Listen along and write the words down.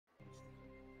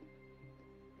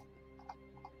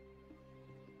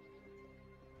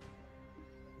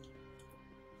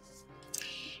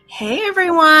Hey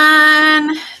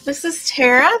everyone, this is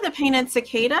Tara, the Painted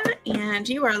Cicada, and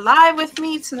you are live with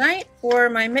me tonight for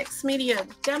my mixed media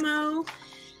demo.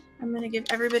 I'm going to give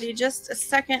everybody just a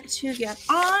second to get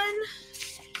on.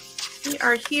 We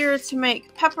are here to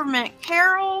make Peppermint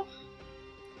Carol.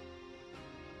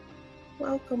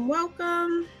 Welcome,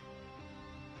 welcome.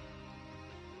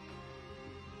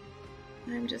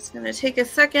 I'm just going to take a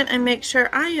second and make sure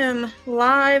I am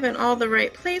live in all the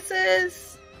right places.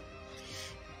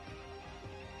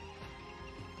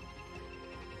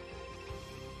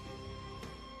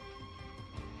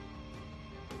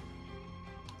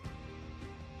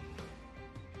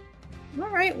 All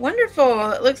right,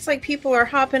 wonderful. It looks like people are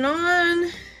hopping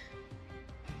on.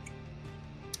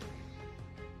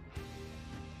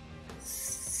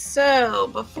 So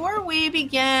before we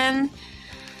begin,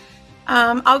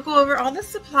 I'll go over all the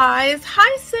supplies.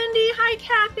 Hi, Cindy. Hi,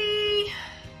 Kathy.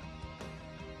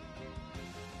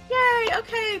 Yay.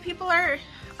 Okay, people are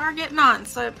getting on,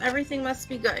 so everything must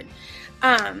be good.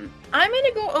 I'm going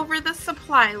to go over the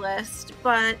supply list,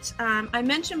 but I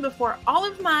mentioned before all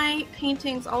of my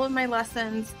paintings, all of my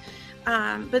lessons,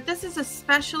 but this is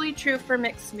especially true for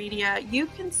mixed media. You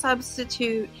can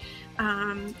substitute.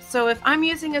 So if I'm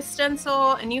using a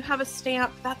stencil and you have a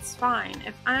stamp, that's fine.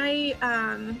 If I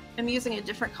am using a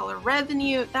different color red than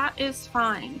you, that is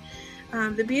fine.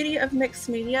 The beauty of mixed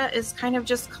media is kind of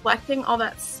just collecting all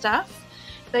that stuff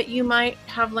that you might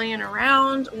have laying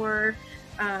around, or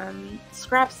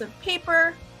scraps of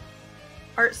paper,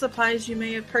 art supplies you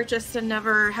may have purchased and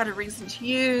never had a reason to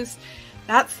use.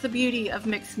 That's the beauty of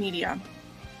mixed media.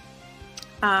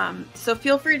 So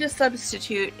feel free to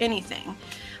substitute anything.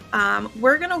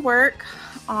 We're going to work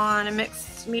on a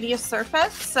mixed media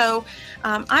surface. So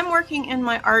I'm working in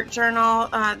my art journal.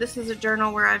 This is a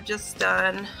journal where I've just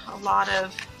done a lot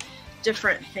of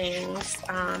different things.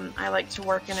 I like to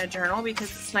work in a journal because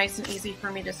it's nice and easy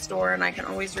for me to store, and I can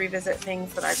always revisit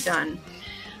things that I've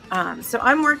done. So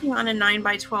I'm working on a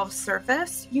 9x12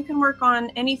 surface. You can work on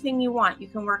anything you want. You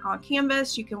can work on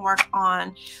canvas, you can work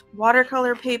on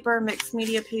watercolor paper, mixed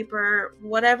media paper,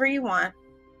 whatever you want.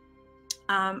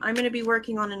 I'm going to be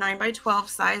working on a 9x12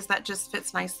 size that just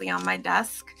fits nicely on my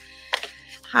desk.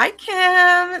 Hi,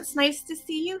 Kim. It's nice to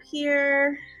see you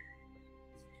here.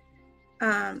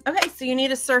 Okay, so you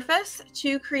need a surface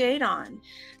to create on.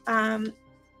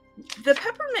 The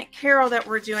Peppermint Carol that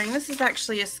we're doing, this is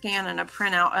actually a scan and a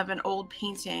printout of an old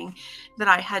painting that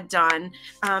I had done.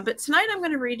 But tonight I'm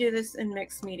going to redo this in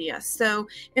mixed media. So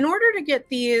in order to get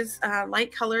these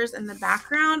light colors in the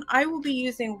background, I will be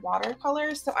using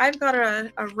watercolors. So I've got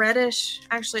a reddish,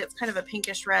 actually it's kind of a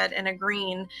pinkish red, and a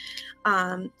green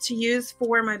to use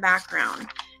for my background.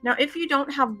 Now, if you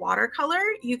don't have watercolor,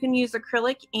 you can use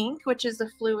acrylic ink, which is a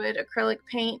fluid acrylic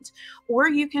paint, or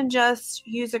you can just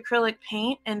use acrylic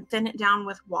paint and thin it down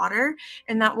with water,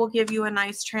 and that will give you a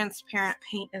nice transparent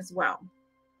paint as well.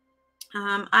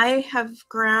 I have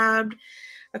grabbed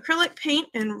acrylic paint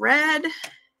in red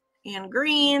and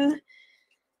green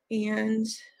and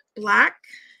black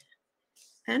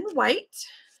and white.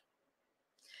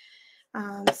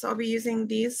 So I'll be using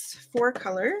these 4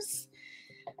 colors.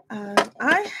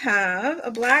 I have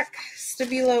a black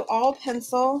Stabilo all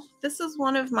pencil. This is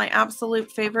one of my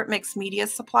absolute favorite mixed media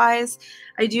supplies.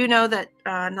 I do know that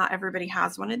not everybody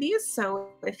has one of these, so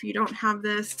if you don't have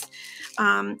this,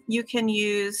 you can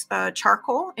use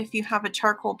charcoal. If you have a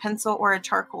charcoal pencil or a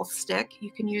charcoal stick,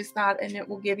 you can use that and it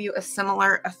will give you a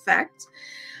similar effect.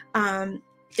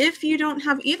 If you don't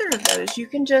have either of those, you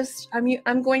can just,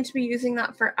 I'm going to be using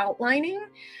that for outlining.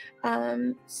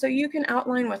 So you can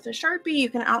outline with a Sharpie, you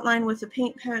can outline with a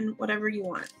paint pen, whatever you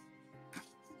want.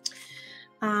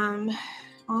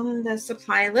 On the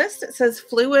supply list, it says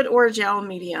fluid or gel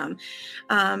medium.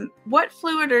 What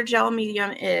fluid or gel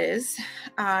medium is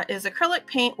acrylic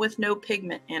paint with no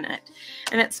pigment in it,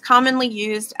 and it's commonly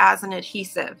used as an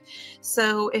adhesive.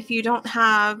 So if you don't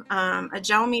have a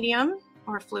gel medium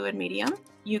or fluid medium,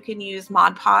 you can use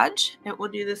Mod Podge. It will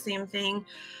do the same thing.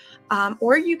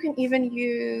 Or you can even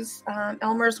use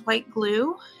Elmer's white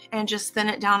glue and just thin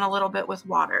it down a little bit with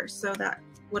water. So that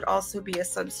would also be a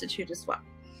substitute as well.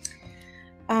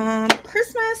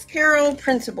 Christmas Carol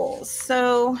printables.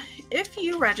 So if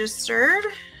you registered,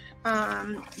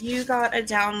 you got a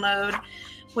download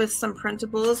with some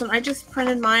printables, and I just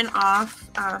printed mine off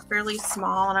fairly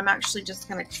small, and I'm actually just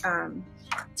going to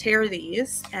tear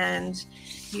these and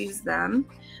use them.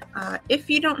 If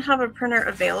you don't have a printer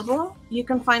available, you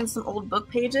can find some old book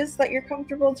pages that you're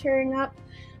comfortable tearing up.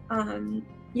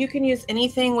 You can use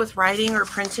anything with writing or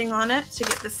printing on it to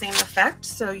get the same effect,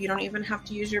 so you don't even have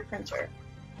to use your printer.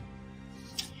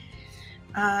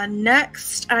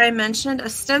 Next, I mentioned a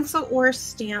stencil or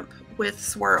stamp with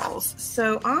swirls.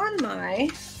 So on my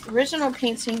original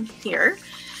painting here,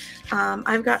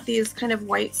 I've got these kind of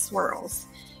white swirls.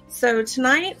 So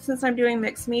tonight, since I'm doing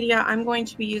mixed media, I'm going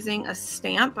to be using a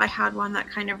stamp. I had one that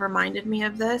kind of reminded me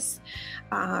of this.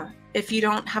 If you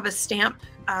don't have a stamp,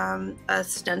 a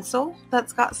stencil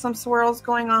that's got some swirls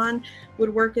going on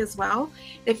would work as well.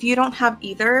 If you don't have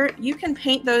either, you can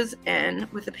paint those in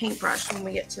with a paintbrush when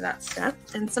we get to that step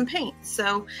and some paint.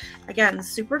 So again,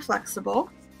 super flexible.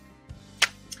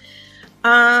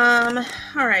 All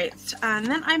right, and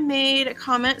then I made a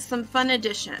comment, some fun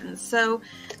additions. So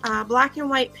black and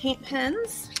white paint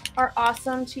pens are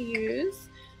awesome to use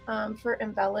for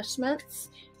embellishments.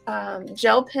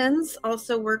 Gel pens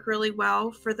also work really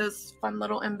well for those fun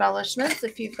little embellishments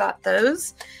if you've got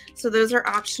those. So those are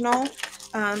optional.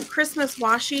 Christmas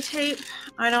washi tape.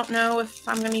 I don't know if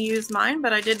I'm going to use mine,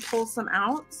 but I did pull some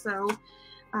out. So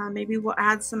maybe we'll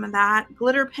add some of that.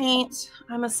 Glitter paint.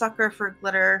 I'm a sucker for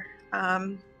glitter.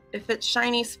 If it's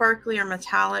shiny, sparkly, or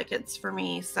metallic, it's for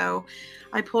me. So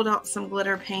I pulled out some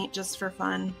glitter paint just for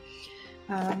fun.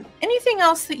 Anything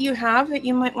else that you have that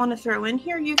you might want to throw in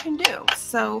here, you can do.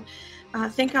 So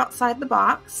think outside the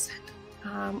box.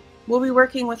 We'll be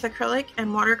working with acrylic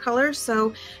and watercolor.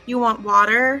 So you want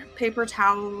water, paper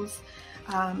towels,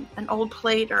 an old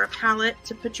plate or a palette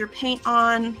to put your paint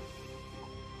on,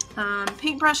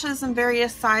 paintbrushes in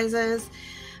various sizes,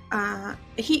 a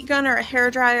heat gun or a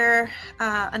hair dryer,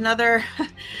 another,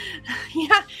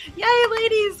 yeah, yay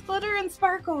ladies, glitter and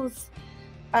sparkles.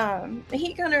 A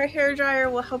heat gun or a hair dryer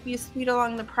will help you speed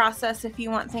along the process if you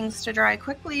want things to dry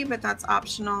quickly, but that's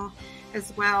optional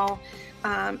as well.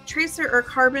 Tracer or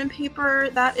carbon paper,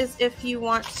 that is if you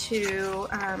want to,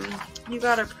 you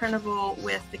got a printable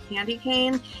with the candy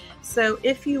cane. So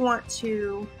if you want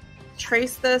to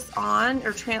trace this on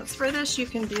or transfer this, you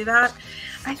can do that.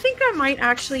 I think I might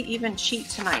actually even cheat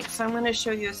tonight. So I'm going to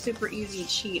show you a super easy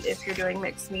cheat if you're doing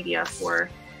mixed media for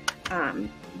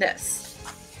this.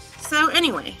 So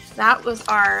anyway, that was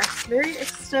our very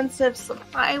extensive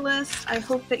supply list. I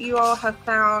hope that you all have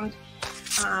found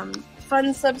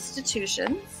fun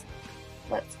substitutions.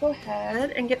 Let's go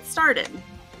ahead and get started.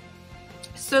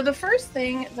 So the first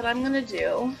thing that I'm going to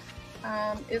do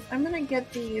is I'm going to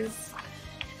get these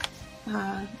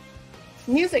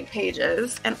music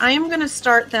pages, and I am going to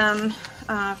start them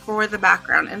for the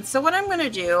background. And so what I'm going to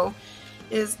do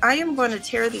is I am going to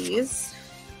tear these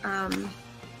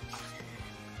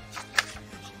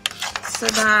so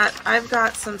that I've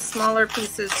got some smaller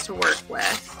pieces to work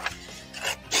with.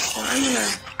 So I'm going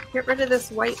to get rid of this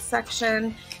white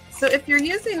section. So if you're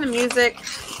using the music,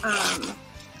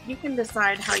 you can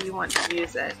decide how you want to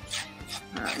use it.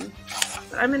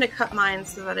 But I'm going to cut mine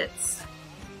so that it's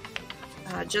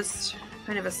just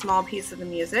kind of a small piece of the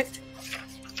music.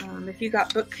 If you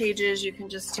got book pages, you can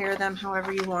just tear them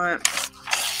however you want.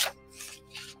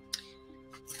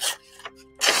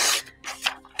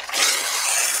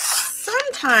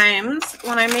 Sometimes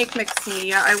when I make mixed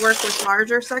media, I work with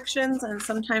larger sections, and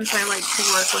sometimes I like to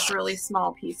work with really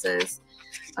small pieces.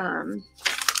 But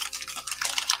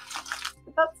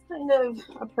that's kind of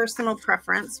a personal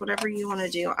preference, whatever you want to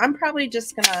do. I'm probably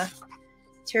just going to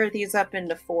tear these up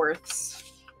into fourths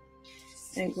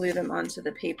and glue them onto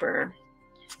the paper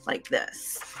like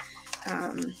this.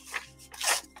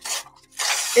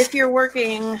 If you're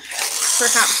working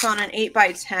perhaps on an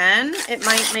 8x10, it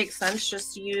might make sense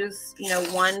just to use, you know,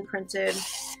 one printed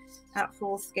at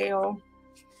full scale.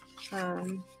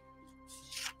 On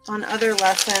other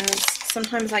lessons,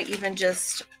 sometimes I even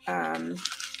just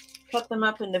cut them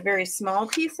up into very small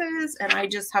pieces, and I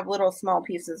just have little small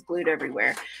pieces glued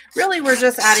everywhere. Really, we're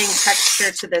just adding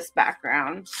texture to this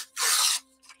background.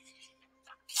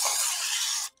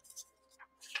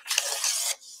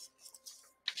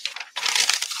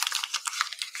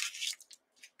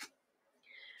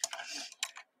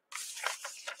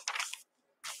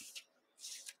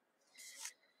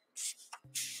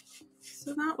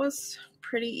 So that was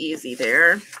pretty easy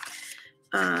there.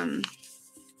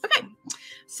 Okay,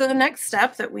 so the next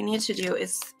step that we need to do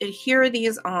is adhere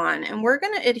these on, and we're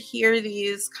going to adhere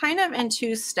these kind of in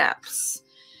two steps.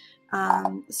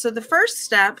 So the first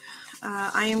step,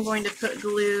 I am going to put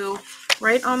glue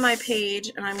right on my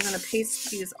page, and I'm going to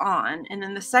paste these on. And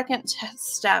then the second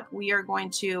step, we are going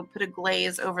to put a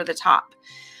glaze over the top.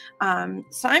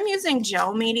 So I'm using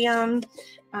gel medium.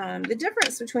 The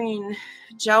difference between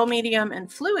gel medium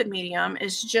and fluid medium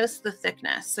is just the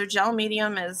thickness. So gel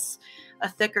medium is a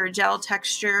thicker gel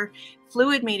texture.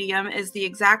 Fluid medium is the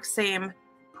exact same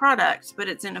product, but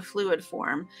it's in a fluid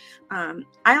form.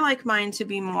 I like mine to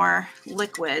be more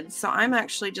liquid, so I'm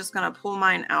actually just going to pull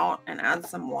mine out and add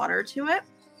some water to it.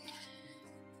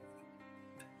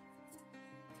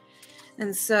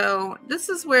 And so this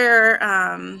is where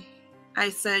I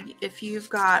said if you've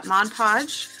got Mod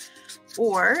Podge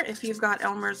or if you've got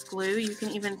Elmer's glue, you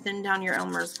can even thin down your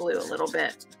Elmer's glue a little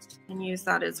bit and use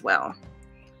that as well.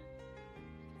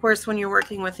 Of course, when you're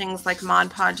working with things like Mod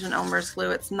Podge and Elmer's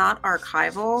glue, it's not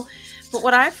archival. But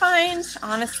what I find,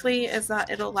 honestly, is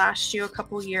that it'll last you a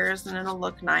couple years and it'll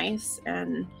look nice.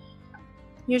 And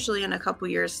usually in a couple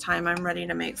years' time, I'm ready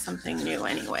to make something new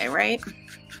anyway, right?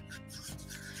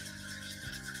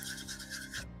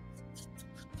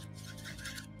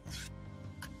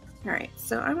 All right,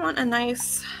 so I want a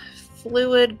nice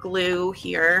fluid glue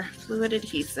here, fluid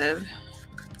adhesive.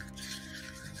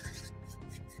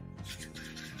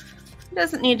 It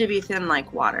doesn't need to be thin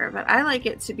like water, but I like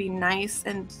it to be nice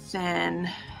and thin.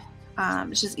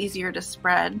 It's just easier to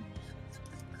spread.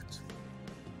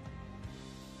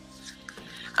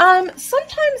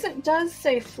 Sometimes it does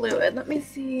say fluid. Let me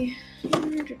see.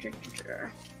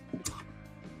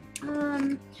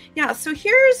 Yeah, so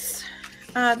here's,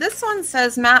 this one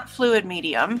says matte fluid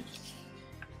medium.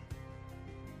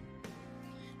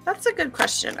 That's a good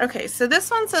question. Okay, so this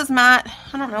one says matte,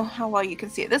 I don't know how well you can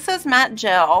see it. This says matte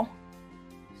gel.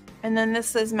 And then this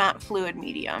says matte fluid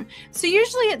medium. So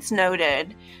usually it's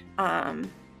noted, and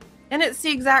it's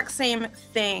the exact same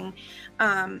thing.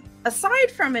 Aside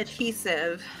from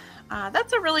adhesive,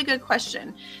 that's a really good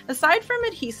question. Aside from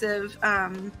adhesive,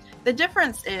 the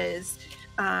difference is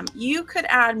you could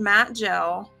add matte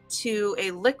gel to a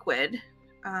liquid.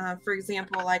 For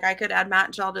example, like I could add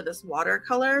matte gel to this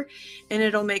watercolor and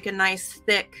it'll make a nice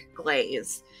thick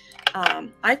glaze.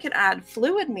 I could add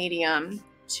fluid medium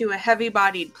to a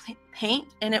heavy-bodied paint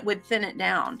and it would thin it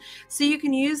down. So you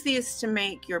can use these to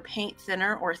make your paint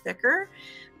thinner or thicker,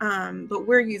 but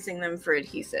we're using them for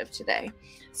adhesive today.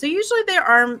 So usually they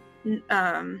are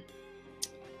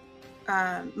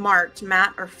marked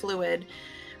matte or fluid,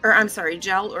 or I'm sorry,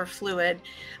 gel or fluid.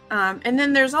 And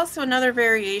then there's also another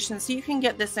variation, so you can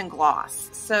get this in gloss.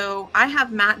 So I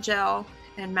have matte gel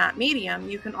and matte medium.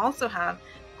 You can also have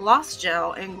gloss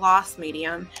gel and gloss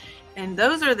medium. And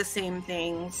those are the same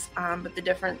things, but the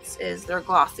difference is they're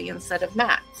glossy instead of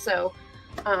matte. So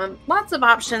lots of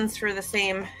options for the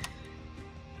same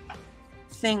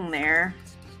thing there.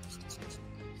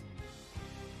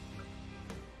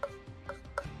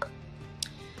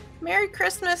 Merry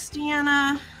Christmas,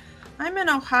 Deanna. I'm in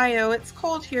Ohio. It's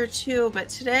cold here too, but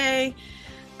today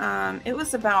it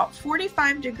was about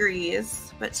 45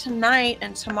 degrees, but tonight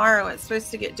and tomorrow it's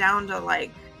supposed to get down to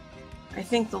like, I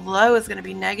think the low is going to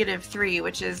be -3,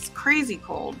 which is crazy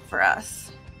cold for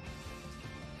us.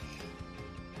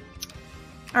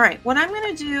 All right, what I'm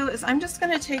going to do is I'm just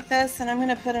going to take this and I'm going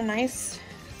to put a nice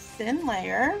thin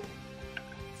layer.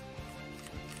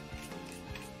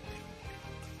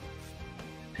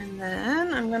 And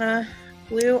then I'm going to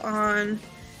glue on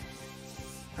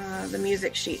the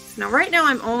music sheets. Now right now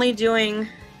I'm only doing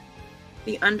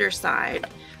the underside.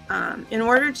 In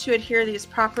order to adhere these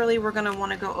properly, we're going to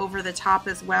want to go over the top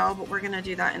as well, but we're going to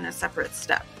do that in a separate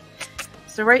step.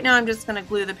 So right now I'm just going to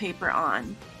glue the paper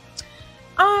on.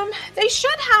 They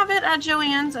should have it at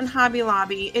Joann's and Hobby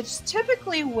Lobby. It's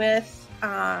typically with,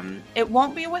 it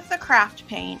won't be with the craft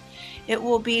paint. It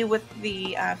will be with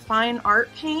the fine art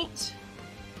paint.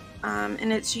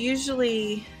 And it's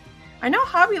usually, I know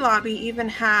Hobby Lobby even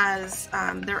has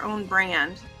their own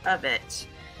brand of it.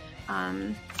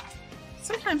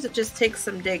 Sometimes it just takes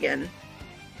some digging.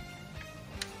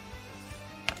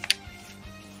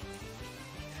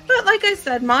 But like I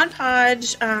said, Mod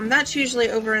Podge, that's usually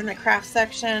over in the craft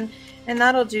section, and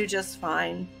that'll do just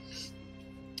fine.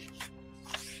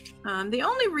 The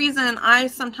only reason I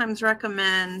sometimes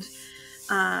recommend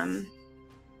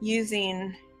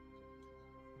using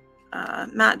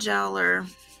matte gel or,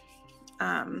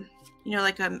 you know,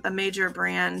 like a major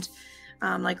brand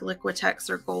like Liquitex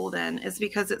or Golden is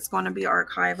because it's going to be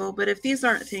archival. But if these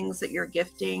aren't things that you're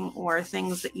gifting or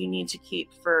things that you need to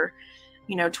keep for,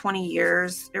 you know, 20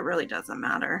 years, it really doesn't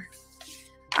matter.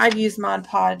 I've used Mod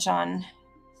Podge on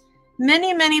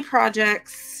many, many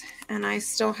projects and I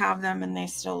still have them and they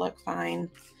still look fine.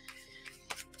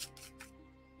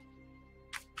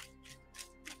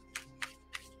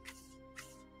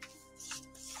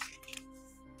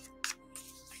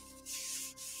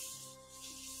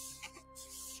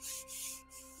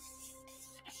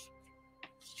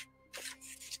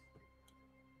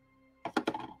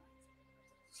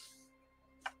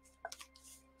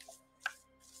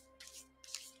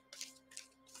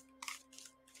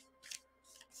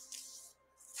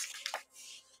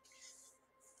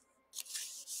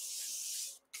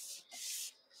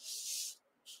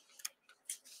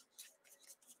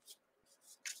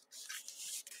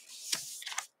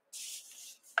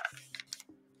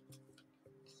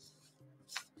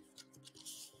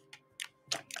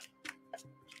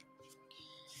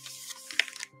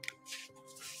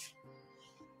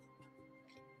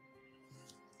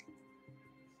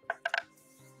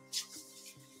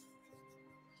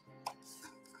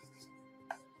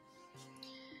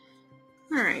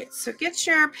 All right, so get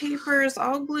your papers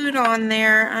all glued on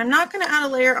there. I'm not going to add a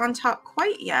layer on top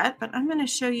quite yet, but I'm going to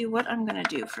show you what I'm going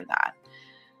to do for that.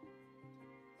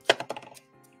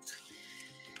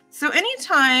 So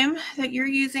anytime that you're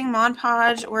using Mod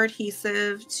Podge or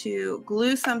adhesive to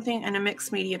glue something in a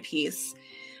mixed media piece,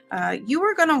 you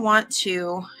are going to want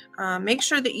to make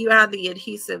sure that you add the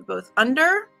adhesive both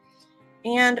under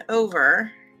and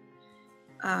over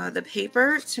the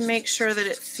paper to make sure that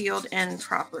it's sealed in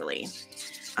properly.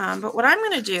 But what I'm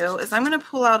going to do is I'm going to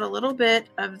pull out a little bit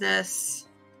of this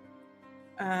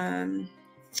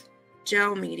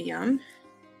gel medium,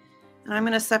 and I'm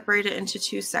going to separate it into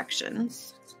two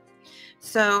sections.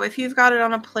 So if you've got it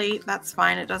on a plate, that's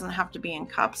fine. It doesn't have to be in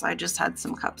cups. I just had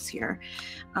some cups here.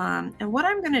 And what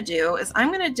I'm going to do is I'm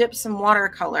going to dip some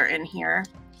watercolor in here.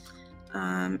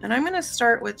 And I'm going to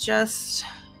start with just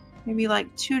maybe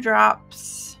like 2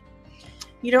 drops.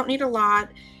 You don't need a lot.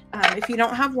 If you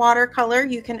don't have watercolor,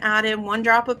 you can add in 1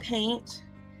 drop of paint.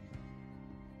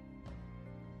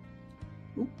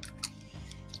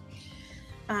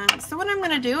 So what I'm going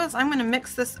to do is I'm going to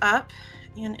mix this up,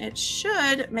 and it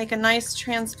should make a nice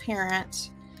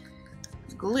transparent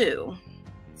glue.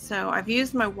 So I've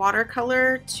used my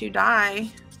watercolor to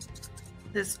dye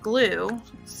this glue.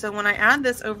 So when I add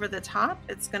this over the top,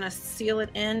 it's going to seal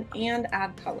it in and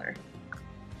add color.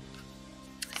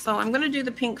 So I'm going to do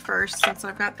the pink first since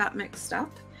I've got that mixed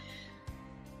up.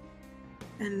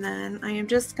 And then I am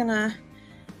just going to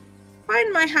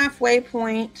find my halfway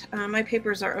point. My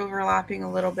papers are overlapping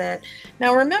a little bit.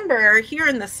 Now remember, here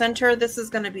in the center, this is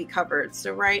going to be covered.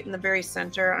 So right in the very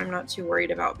center, I'm not too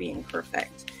worried about being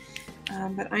perfect.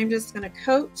 But I'm just going to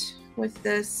coat with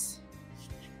this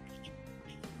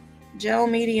gel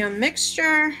medium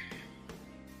mixture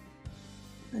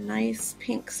a nice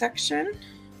pink section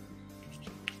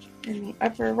in the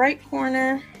upper right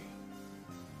corner.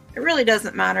 It really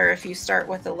doesn't matter if you start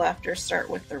with the left or start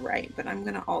with the right, but I'm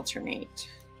going to alternate.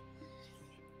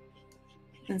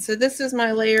 And so this is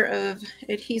my layer of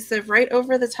adhesive right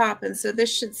over the top, and so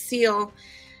this should seal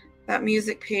that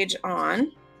music page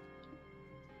on.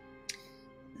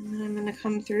 And then I'm going to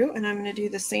come through and I'm going to do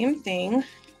the same thing.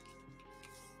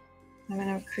 I'm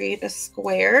going to create a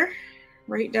square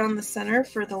right down the center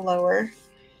for the lower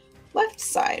left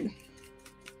side.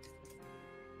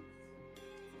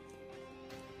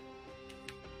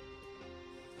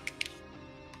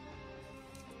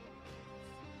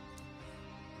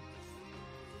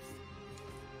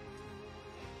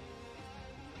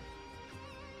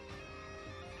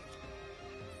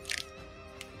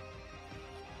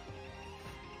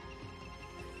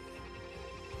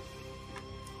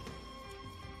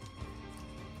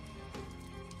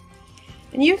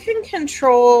 And you can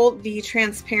control the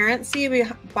transparency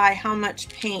by how much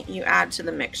paint you add to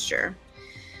the mixture.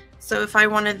 So if I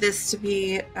wanted this to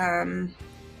be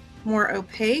more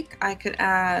opaque, I could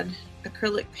add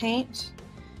acrylic paint.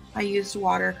 I used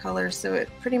watercolor, so it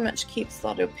pretty much keeps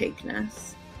that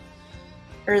opaqueness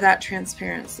or that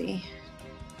transparency.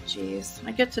 Jeez,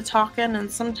 I get to talking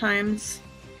and sometimes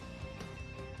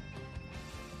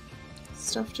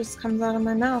stuff just comes out of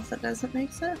my mouth that doesn't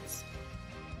make sense.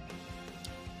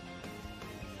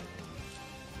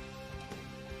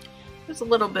 There's a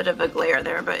little bit of a glare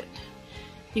there, but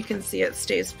you can see it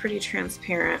stays pretty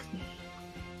transparent.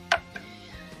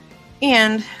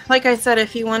 And like I said,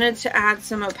 if you wanted to add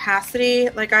some opacity,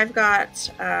 like I've got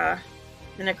an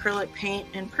acrylic paint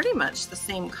in pretty much the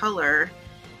same color.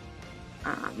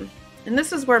 And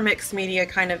this is where mixed media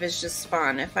kind of is just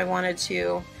fun. If I wanted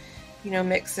to, you know,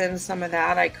 mix in some of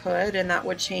that, I could, and that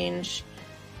would change,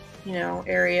 you know,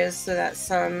 areas so that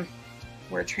some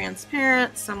were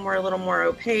transparent, some were a little more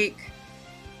opaque.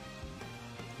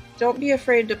 Don't be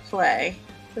afraid to play.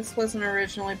 This wasn't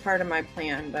originally part of my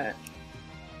plan, but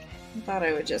I thought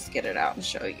I would just get it out and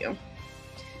show you.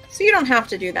 So you don't have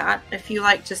to do that. If you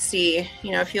like to see,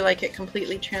 you know, if you like it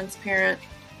completely transparent,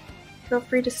 feel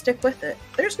free to stick with it.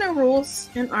 There's no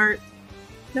rules in art.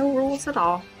 No rules at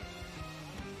all.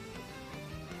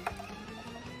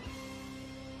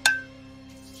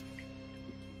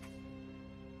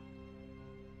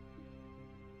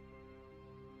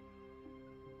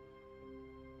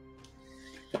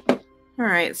 All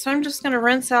right, so I'm just going to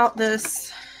rinse out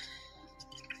this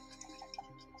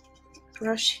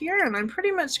brush here, and I'm pretty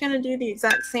much going to do the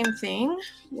exact same thing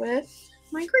with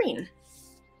my green.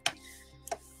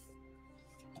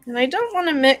 And I don't want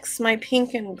to mix my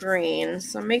pink and green,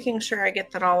 so I'm making sure I get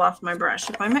that all off my brush.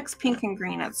 If I mix pink and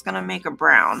green, it's going to make a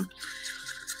brown.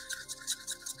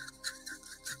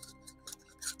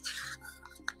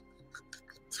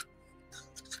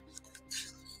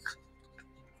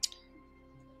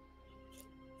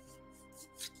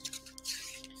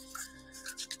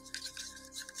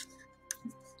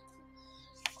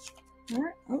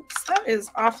 is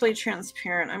awfully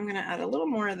transparent. I'm going to add a little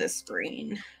more of this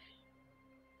green.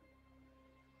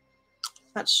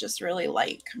 That's just really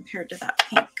light compared to that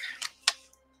pink.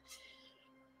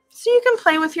 So you can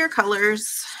play with your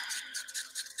colors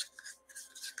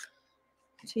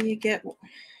till you get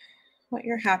what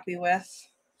you're happy with.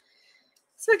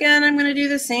 So again, I'm going to do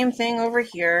the same thing over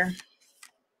here.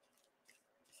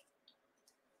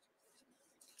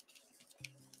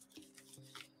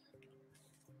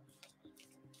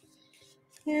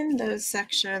 In those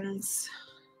sections.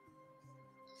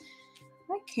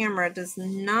 My camera does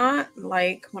not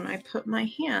like when I put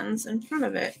my hands in front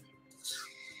of it.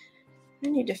 I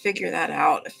need to figure that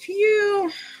out.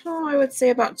 I would say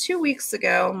about 2 weeks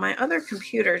ago, my other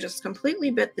computer just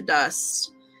completely bit the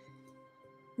dust.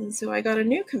 And so I got a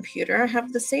new computer. I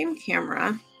have the same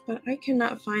camera, but I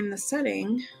cannot find the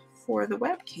setting for the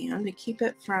webcam to keep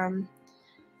it from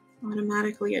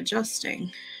automatically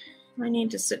adjusting. I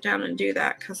need to sit down and do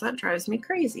that because that drives me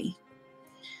crazy.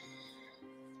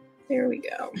 There we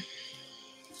go.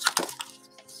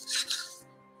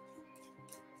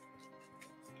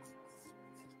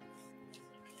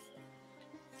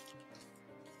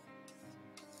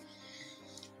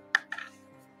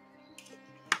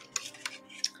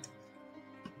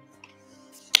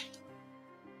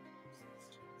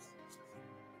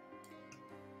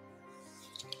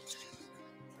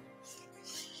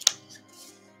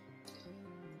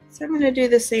 So I'm going to do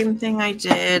the same thing I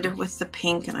did with the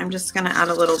pink, and I'm just going to add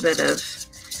a little bit of,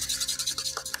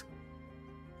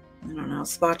 I don't know,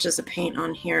 splotches of paint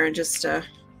on here just to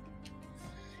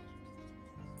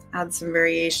add some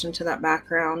variation to that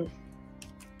background.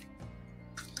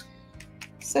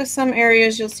 So some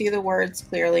areas you'll see the words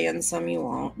clearly and some you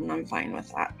won't, and I'm fine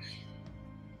with that.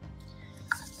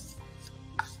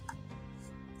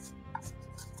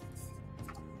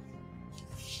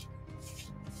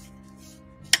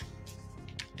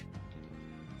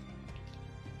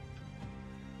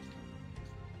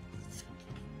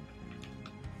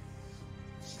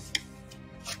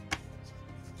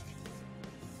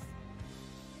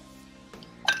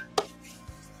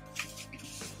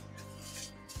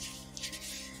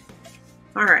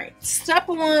 All right, step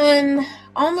one,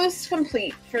 almost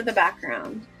complete for the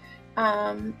background.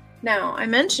 Now, I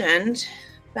mentioned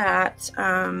that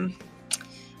I'm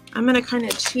going to kind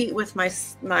of cheat with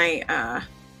my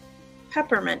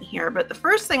peppermint here, but the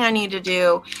first thing I need to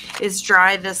do is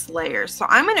dry this layer. So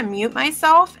I'm going to mute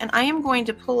myself, and I am going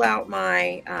to pull out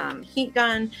my heat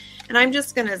gun, and I'm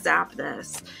just going to zap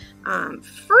this.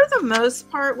 For the most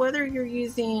part, whether you're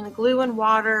using glue and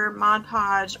water, Mod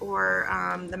Podge, or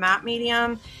the matte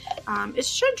medium, it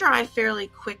should dry fairly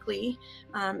quickly.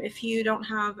 If you don't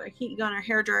have a heat gun or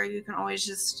hair dryer, you can always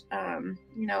just,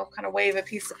 you know, kind of wave a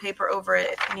piece of paper over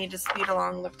it if you need to speed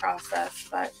along the process.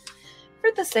 But for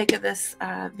the sake of this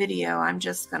video, I'm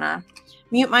just gonna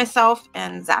mute myself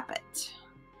and zap it.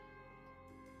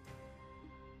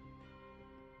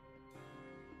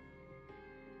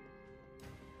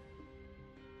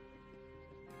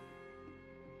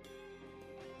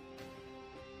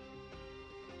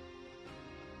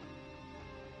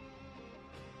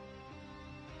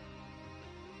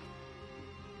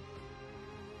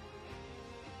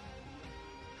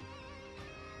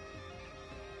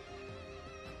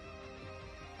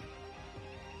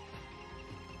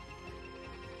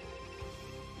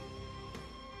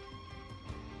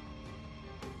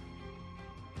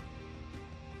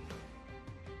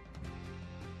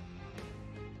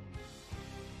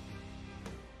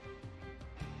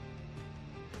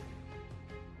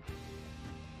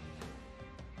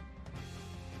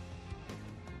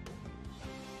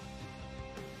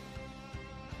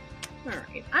 All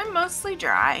right, I'm mostly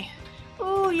dry.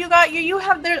 Oh, you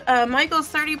have their Michael's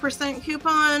 30%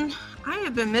 coupon. I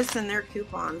have been missing their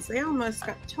coupons. They almost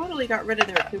totally got rid of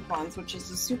their coupons, which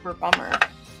is a super bummer.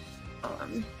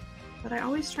 But I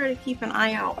always try to keep an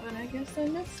eye out, but I guess I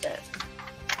missed it.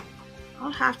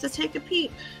 I'll have to take a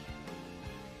peep.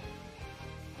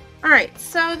 All right,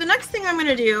 so the next thing I'm going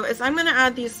to do is I'm going to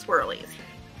add these swirlies.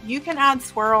 You can add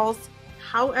swirls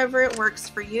however it works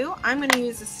for you. I'm going to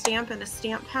use a stamp and a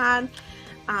stamp pad.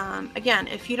 Again,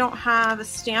 if you don't have a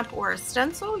stamp or a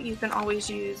stencil, you can always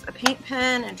use a paint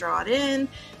pen and draw it in.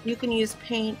 You can use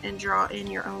paint and draw in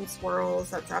your own swirls.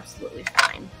 That's absolutely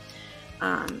fine.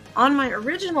 On my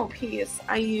original piece,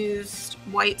 I used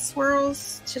white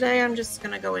swirls. Today, I'm just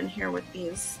going to go in here with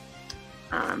these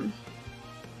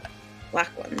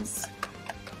black ones.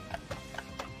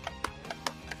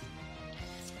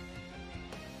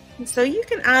 And so you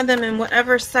can add them in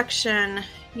whatever section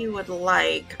you would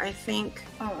like. I think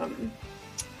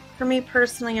for me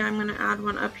personally, I'm going to add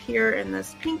one up here in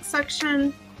this pink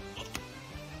section.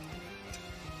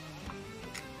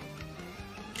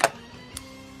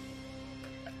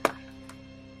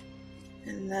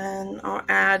 And then I'll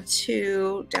add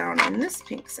 2 down in this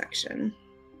pink section.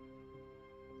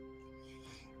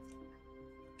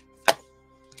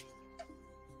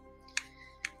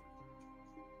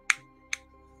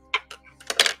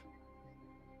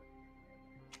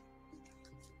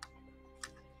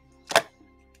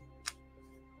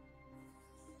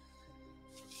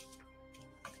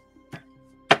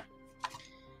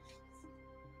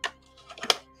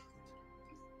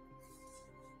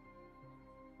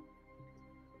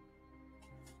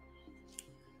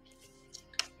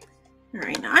 All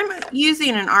right, now I'm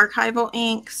using an archival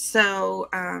ink, so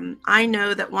I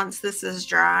know that once this is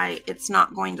dry, it's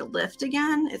not going to lift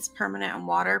again. It's permanent and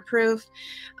waterproof.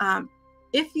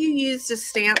 If you use a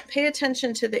stamp, pay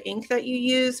attention to the ink that you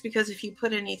use, because if you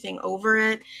put anything over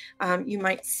it, you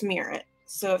might smear it.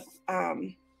 So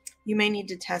you may need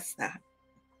to test that.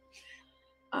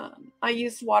 I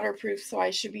use waterproof, so I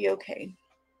should be okay.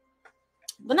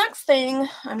 The next thing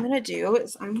I'm going to do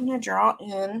is I'm going to draw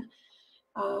in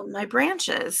my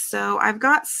branches. So I've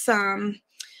got some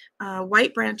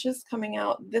white branches coming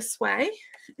out this way,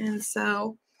 and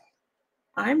so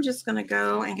I'm just going to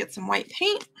go and get some white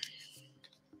paint.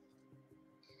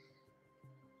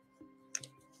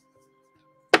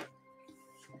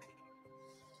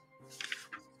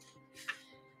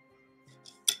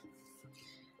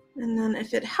 And then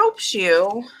if it helps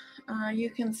you, you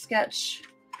can sketch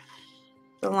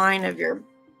the line of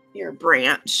your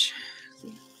branch.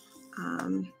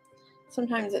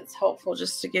 Sometimes it's helpful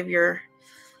just to give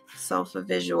yourself a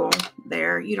visual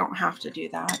there. You don't have to do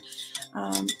that.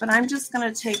 But I'm just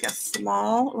going to take a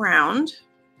small round.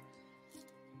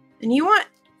 And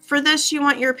for this, you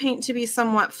want your paint to be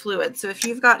somewhat fluid. So if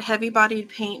you've got heavy bodied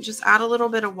paint, just add a little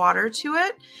bit of water to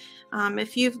it.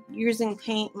 If you're using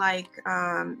paint like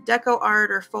deco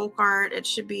art or folk art, it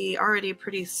should be already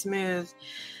pretty smooth.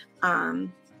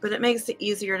 But it makes it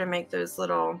easier to make those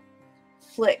little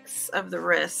flicks of the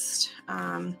wrist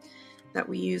that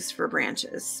we use for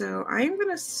branches. So I'm going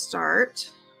to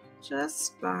start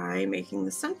just by making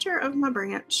the center of my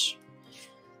branch.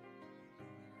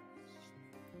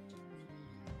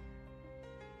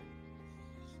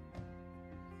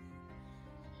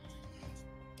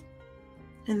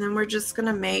 And then we're just going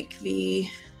to make the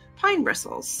pine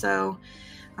bristles. So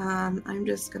I'm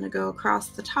just going to go across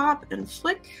the top and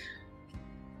flick,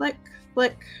 flick,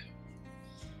 flick,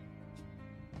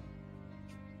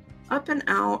 up and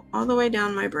out all the way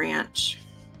down my branch.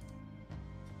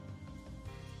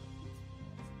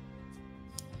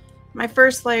 My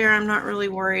first layer, I'm not really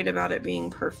worried about it being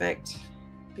perfect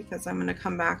because I'm going to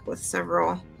come back with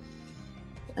several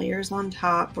layers on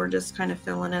top. We're just kind of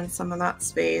filling in some of that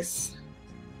space.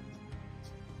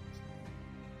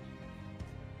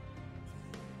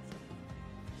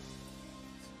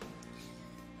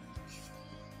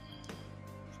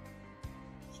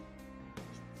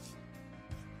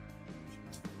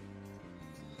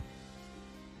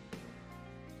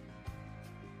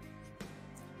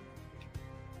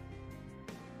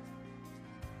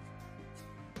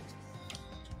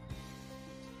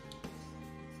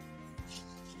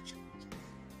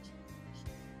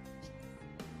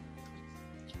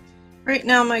 Right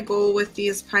now my goal with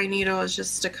these pine needle is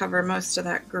just to cover most of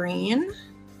that green.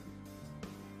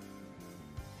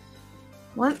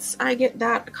 Once I get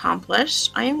that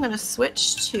accomplished, I am going to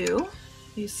switch to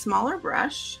a smaller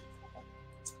brush.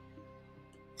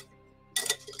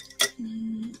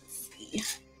 Let's see.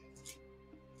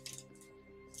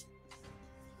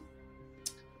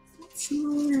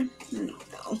 Smaller. There we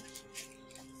go.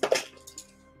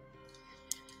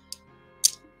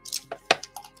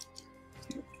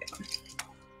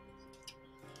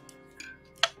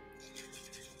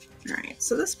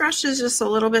 So this brush is just a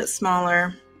little bit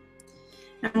smaller.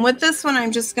 And with this one,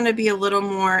 I'm just going to be a little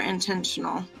more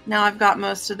intentional. Now I've got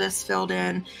most of this filled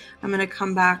in. I'm going to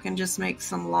come back and just make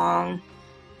some long,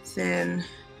 thin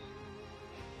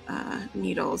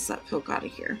needles that poke out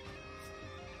of here.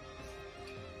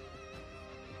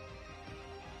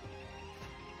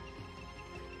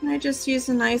 And I just use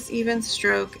a nice even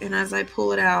stroke, and as I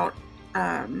pull it out,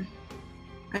 I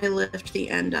lift the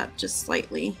end up just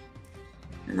slightly.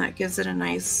 And that gives it a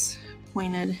nice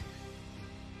pointed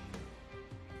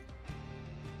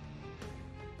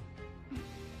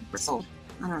bristle.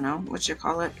 I don't know what you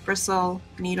call it. Bristle,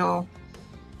 needle,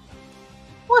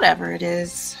 whatever it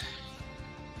is.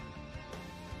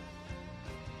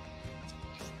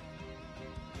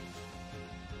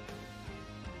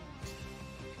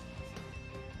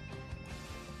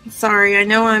 Sorry, I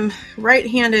know I'm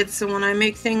right-handed, so when I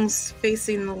make things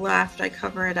facing the left, I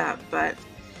cover it up, but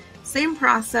same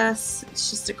process.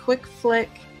 It's just a quick flick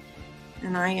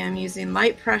And I am using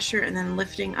light pressure and then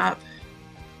lifting up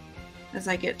as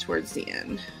I get towards the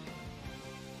end.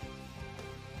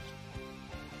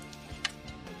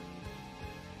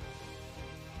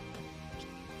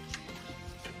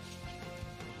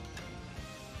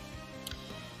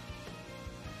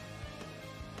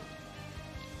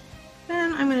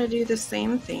 Then I'm going to do the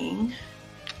same thing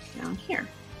down here.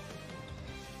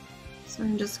 So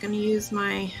I'm just going to use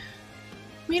my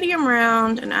medium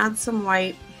round and add some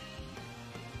white.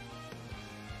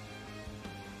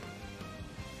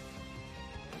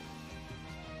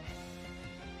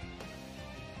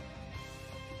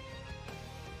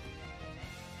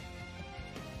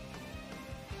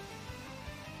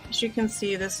 As you can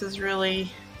see, this is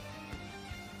really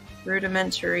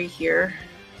rudimentary here.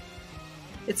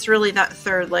 It's really that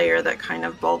third layer that kind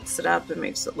of bulks it up and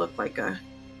makes it look like a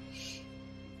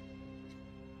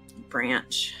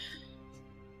branch.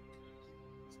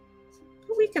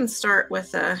 But we can start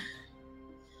with an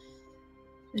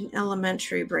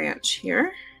elementary branch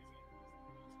here.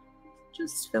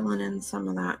 Just filling in some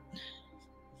of that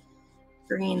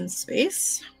green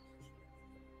space.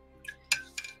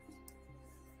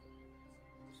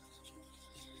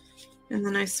 And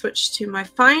then I switch to my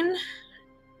fine,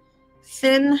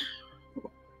 thin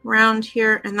round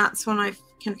here, and that's when I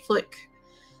can flick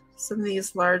some of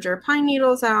these larger pine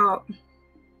needles out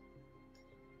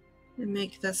and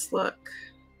make this look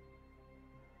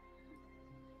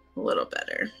a little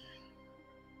better.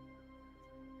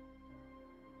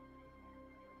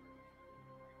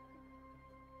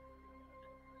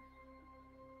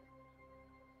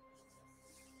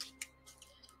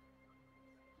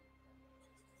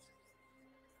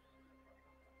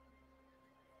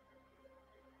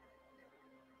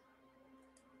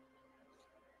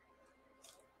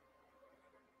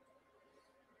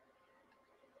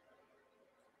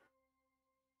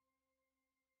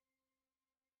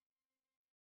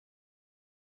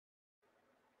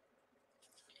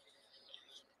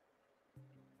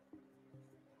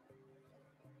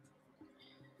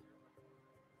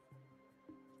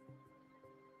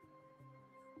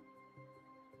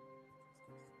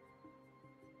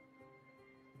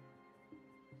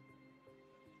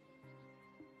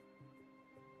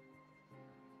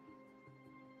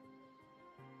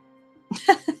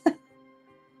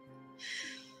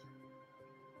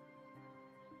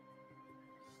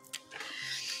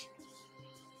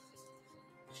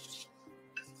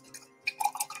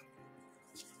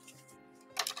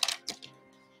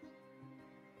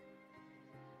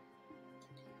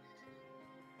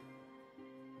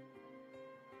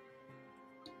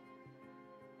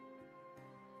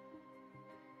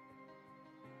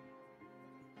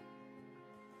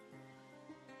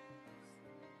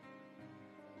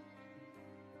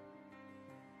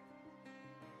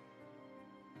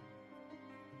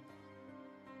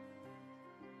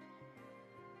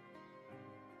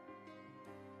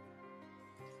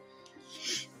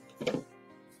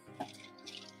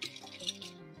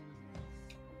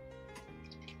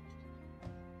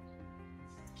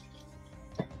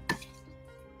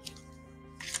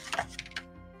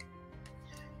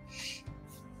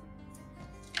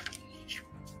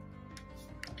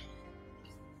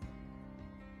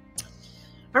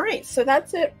 All right, so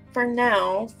that's it for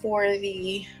now for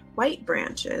the white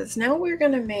branches. Now we're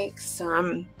going to make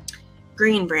some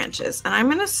green branches, and I'm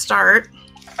going to start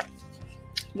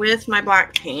with my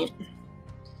black paint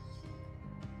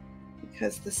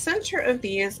because the center of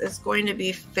these is going to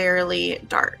be fairly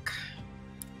dark.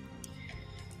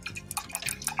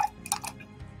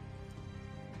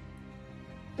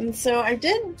 And so I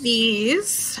did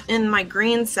these in my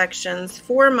green sections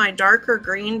for my darker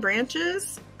green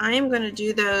branches. I am going to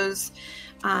do those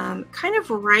kind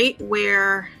of right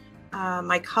where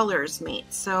my colors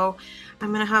meet. So I'm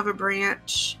going to have a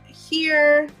branch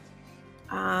here.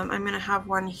 I'm going to have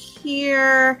one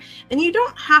here. And you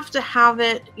don't have to have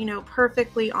it, you know,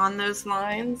 perfectly on those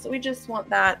lines. We just want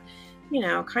that, you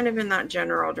know, kind of in that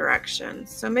general direction.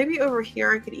 So maybe over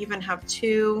here I could even have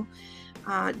two.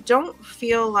 Don't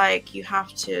feel like you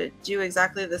have to do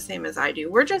exactly the same as I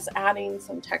do. We're just adding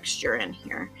some texture in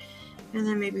here. And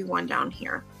then maybe one down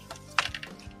here.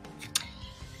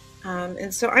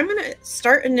 And so I'm going to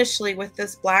start initially with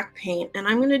this black paint, and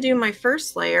I'm going to do my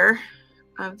first layer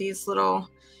of these little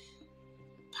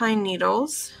pine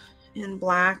needles in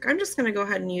black. I'm just going to go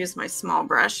ahead and use my small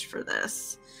brush for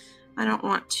this. I don't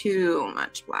want too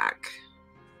much black.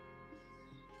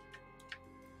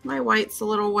 My white's a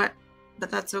little wet,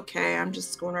 but that's okay. I'm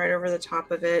just going right over the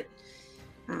top of it.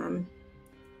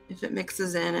 If it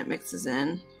mixes in, it mixes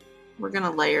in. We're going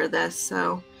to layer this,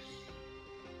 so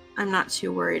I'm not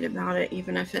too worried about it,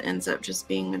 even if it ends up just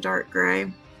being a dark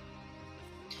gray.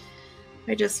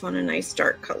 I just want a nice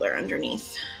dark color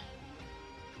underneath.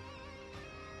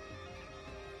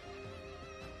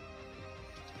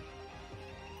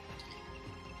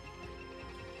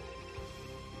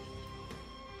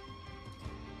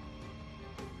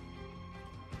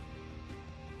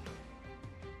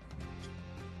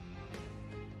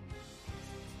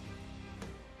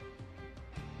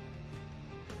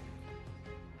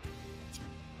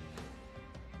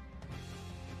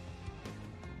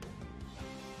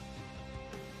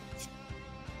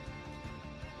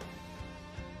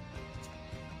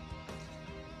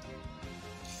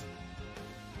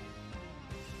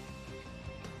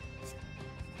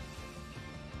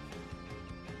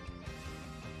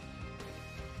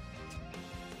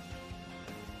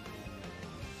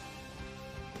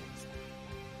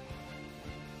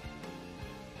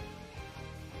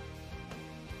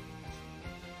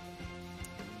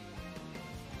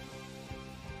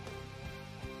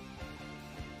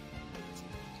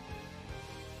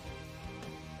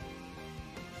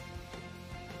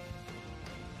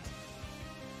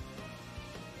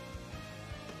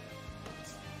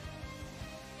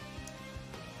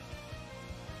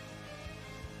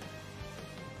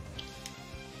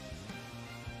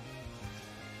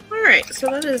 All right, so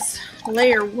that is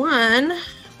layer 1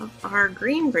 of our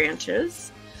green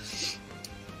branches.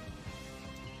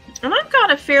 And I've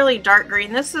got a fairly dark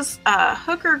green. This is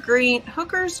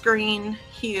Hooker's Green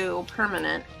Hue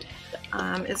Permanent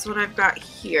is what I've got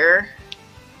here.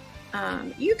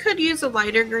 You could use a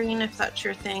lighter green if that's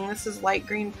your thing. This is light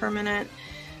green permanent.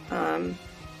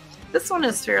 This one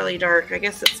is fairly dark. I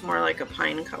guess it's more like a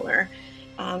pine color.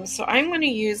 So I'm going to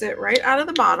use it right out of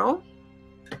the bottle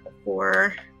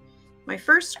for my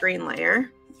first green layer.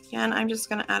 Again, I'm just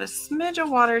going to add a smidge of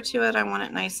water to it. I want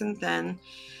it nice and thin.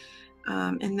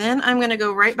 And then I'm going to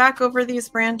go right back over these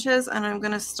branches and I'm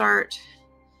going to start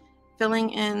filling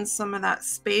in some of that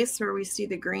space where we see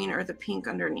the green or the pink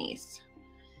underneath.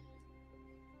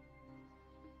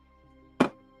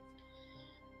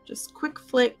 Just quick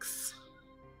flicks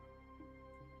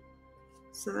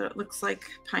so that it looks like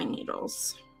pine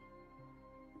needles.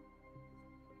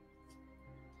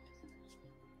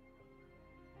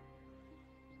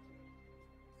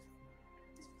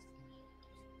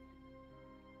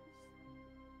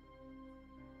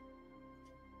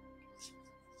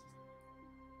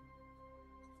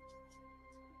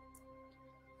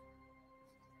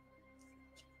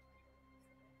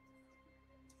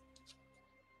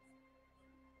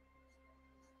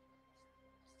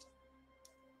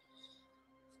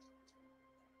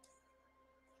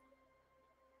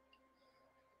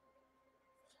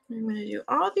 I'm going to do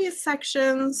all these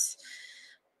sections.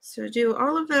 So do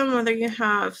all of them, whether you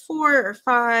have 4 or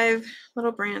 5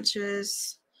 little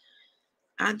branches.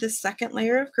 Add the second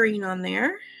layer of green on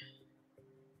there.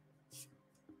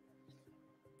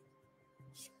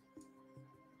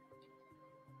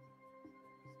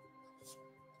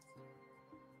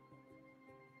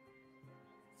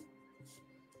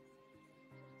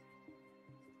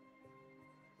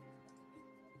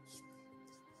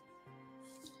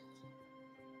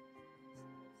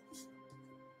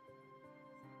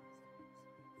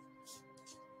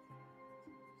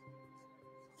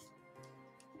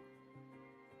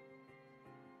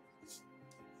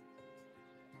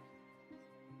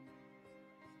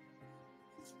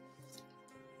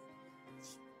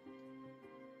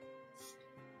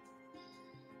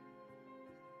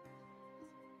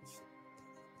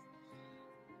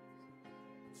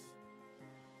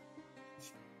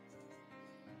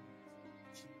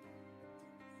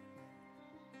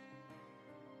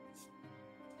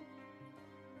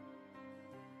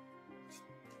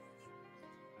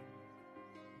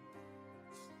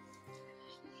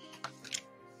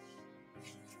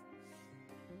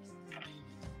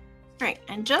 All right,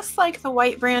 and just like the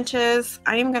white branches,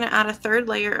 I am going to add a third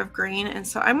layer of green, and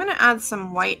so I'm going to add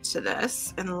some white to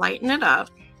this and lighten it up.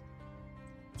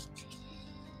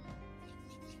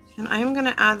 And I'm going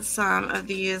to add some of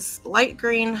these light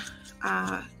green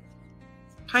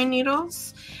pine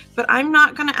needles, but I'm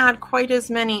not going to add quite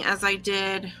as many as I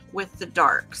did with the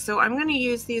dark. So I'm going to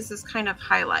use these as kind of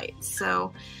highlights.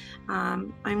 So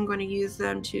I'm going to use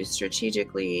them to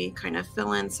strategically kind of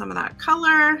fill in some of that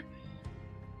color.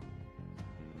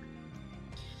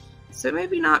 So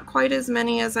maybe not quite as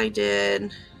many as I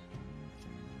did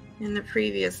in the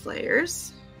previous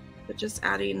layers, but just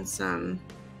adding some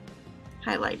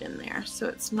highlight in there so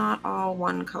it's not all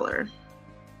one color.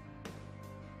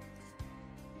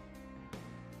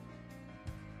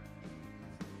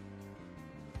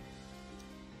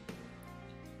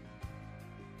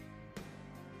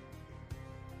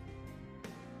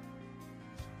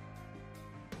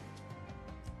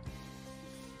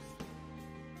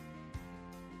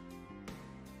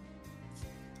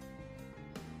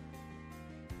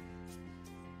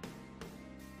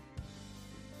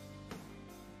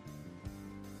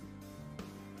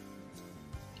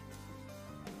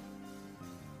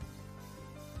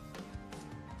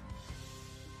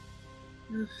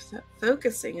 Ugh, that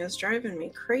focusing is driving me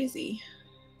crazy.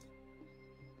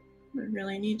 I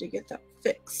really need to get that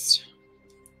fixed.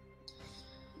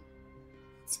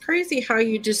 It's crazy how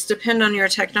you just depend on your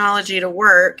technology to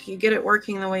work. You get it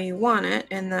working the way you want it,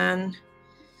 and then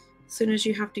as soon as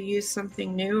you have to use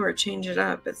something new or change it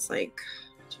up, it's like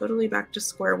totally back to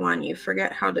square one. You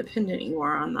forget how dependent you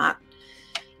are on that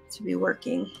to be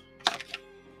working.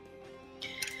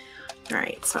 All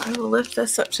right, so I will lift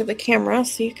this up to the camera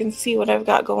so you can see what I've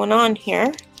got going on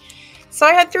here. So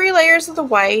I had 3 layers of the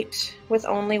white with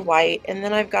only white, and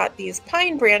then I've got these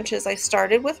pine branches. I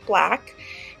started with black,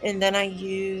 and then I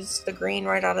used the green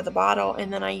right out of the bottle,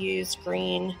 and then I used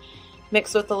green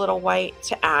mixed with a little white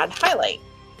to add highlight.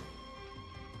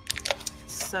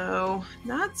 So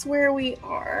that's where we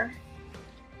are.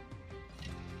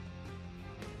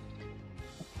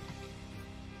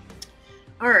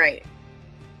 All right.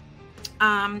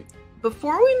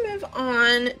 Before we move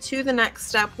on to the next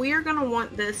step, we are going to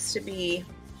want this to be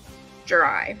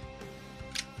dry.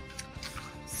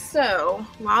 So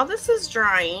while this is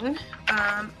drying,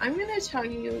 I'm going to tell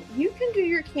you, you can do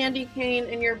your candy cane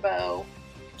and your bow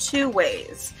 2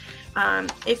 ways.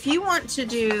 If you want to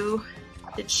do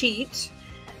the cheat,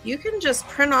 you can just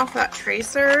print off that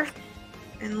tracer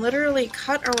and literally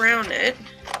cut around it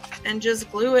and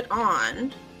just glue it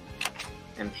on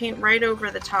and paint right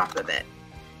over the top of it.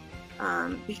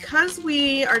 Because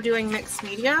we are doing mixed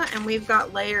media and we've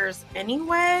got layers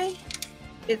anyway,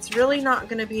 it's really not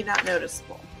going to be that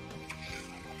noticeable.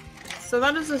 So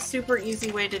that is a super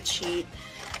easy way to cheat.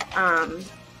 I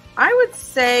would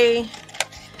say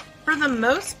for the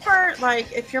most part,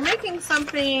 like if you're making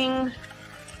something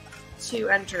to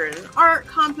enter an art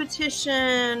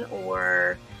competition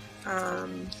or,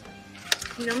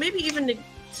 you know, maybe even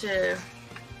to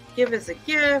give as a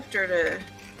gift or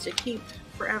to keep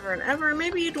forever and ever,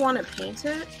 maybe you'd want to paint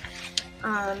it.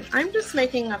 I'm just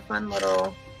making a fun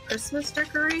little Christmas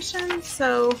decoration,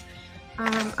 so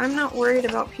I'm not worried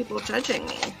about people judging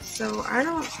me. So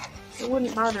it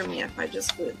wouldn't bother me if I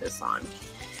just glued this on.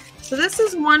 So this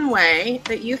is one way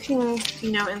that you can,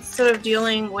 you know, instead of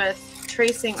dealing with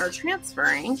tracing or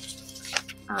transferring,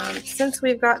 since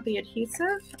we've got the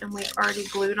adhesive and we've already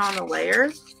glued on a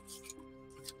layer,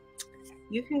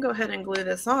 you can go ahead and glue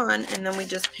this on, and then we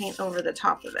just paint over the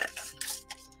top of it.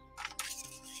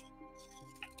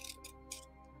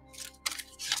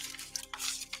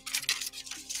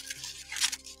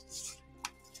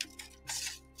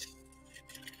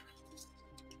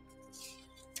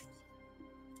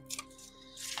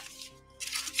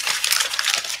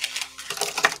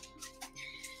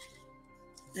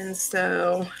 And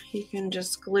so you can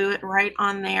just glue it right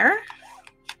on there.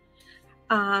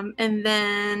 And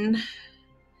then,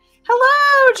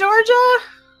 hello, Georgia.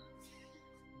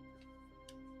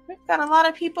 We've got a lot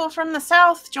of people from the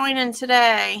South joining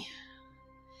today.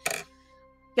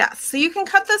 Yeah, so you can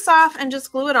cut this off and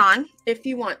just glue it on if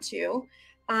you want to.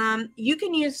 You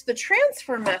can use the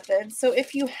transfer method. So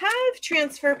if you have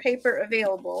transfer paper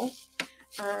available,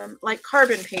 like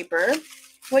carbon paper,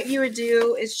 what you would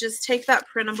do is just take that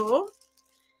printable,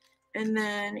 and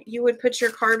then you would put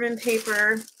your carbon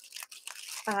paper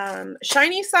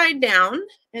shiny side down,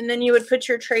 and then you would put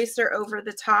your tracer over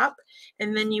the top,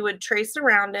 and then you would trace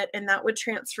around it, and that would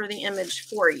transfer the image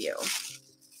for you.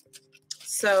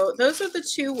 So those are the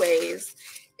 2 ways.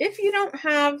 If you don't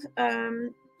have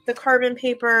the carbon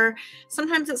paper,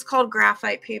 sometimes it's called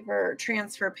graphite paper or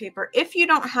transfer paper. If you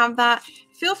don't have that,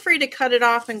 feel free to cut it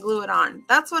off and glue it on.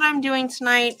 That's what I'm doing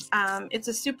tonight. It's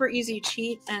a super easy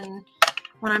cheat, and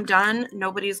when I'm done,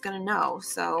 nobody's going to know,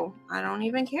 so I don't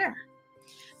even care.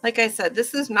 Like I said,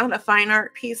 this is not a fine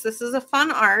art piece. This is a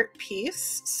fun art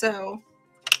piece, so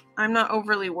I'm not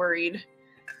overly worried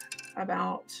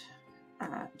about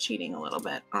cheating a little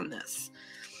bit on this.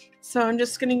 So I'm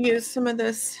just going to use some of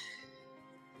this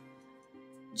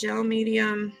gel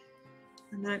medium.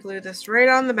 I'm going to glue this right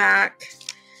on the back,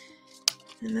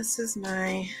 and this is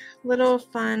my little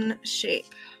fun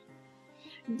shape.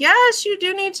 Yes, you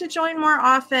do need to join more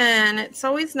often. It's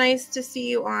always nice to see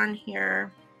you on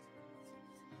here.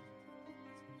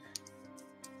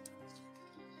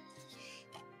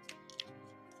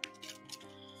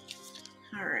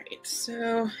 All right,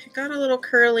 so it got a little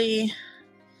curly.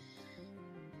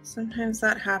 Sometimes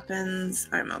that happens.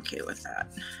 I'm okay with that.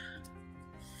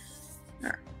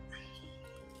 All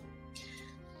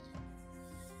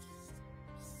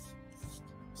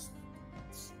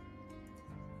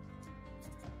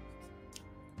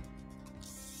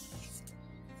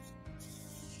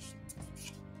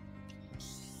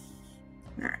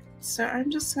right. so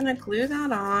I'm just going to glue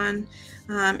that on.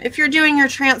 If you're doing your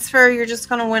transfer, you're just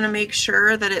going to want to make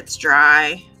sure that it's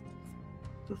dry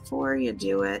before you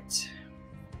do it.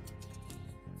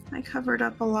 I covered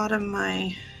up a lot of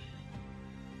my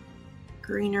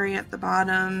greenery at the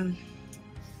bottom.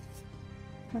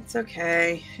 That's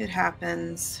okay, it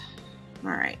happens.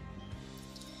 All right,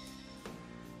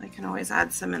 I can always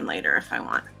add some in later if I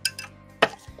want. All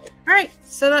right,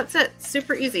 so that's it,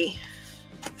 super easy.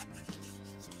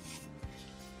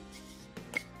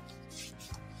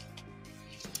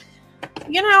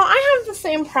 You know, I have the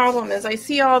same problem as I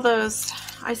see all those,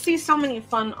 I see so many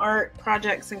fun art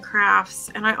projects and crafts,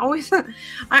 and I always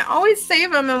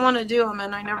save them and want to do them,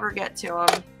 and I never get to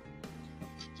them.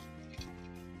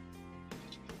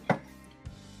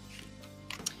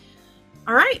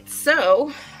 All right,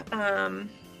 so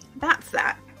that's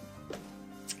that.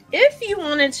 If you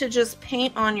wanted to just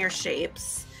paint on your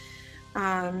shapes,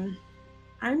 I'm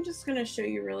just going to show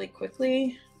you really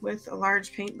quickly with a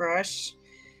large paintbrush.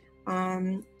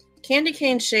 Candy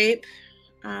cane shape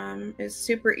is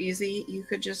super easy. You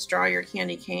could just draw your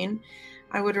candy cane.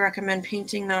 I would recommend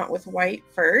painting that with white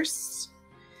first.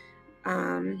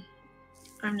 I'm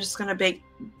just going to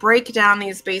break down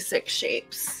these basic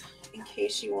shapes in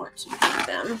case you want to do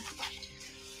them.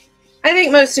 I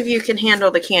think most of you can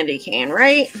handle the candy cane,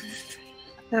 right?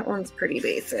 That one's pretty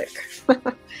basic.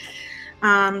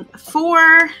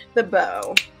 For the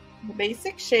bow, the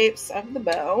basic shapes of the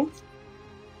bow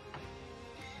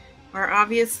are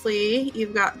obviously,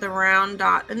 you've got the round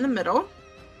dot in the middle.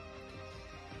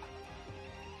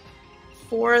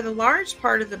 For the large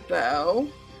part of the bow,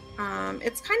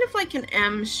 it's kind of like an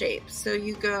M shape. So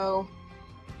you go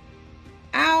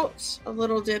out, a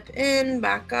little dip in,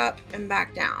 back up, and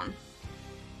back down.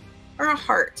 Or a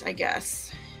heart, I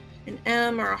guess. An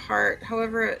M or a heart,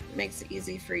 however it makes it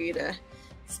easy for you to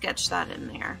sketch that in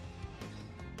there.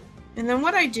 And then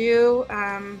what I do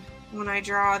when I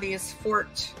draw these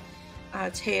forked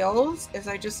tails is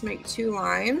I just make 2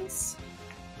 lines,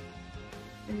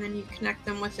 and then you connect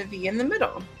them with a V in the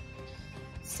middle.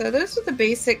 So those are the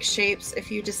basic shapes if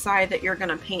you decide that you're going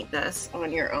to paint this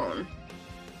on your own.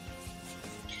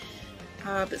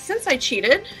 But since I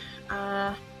cheated,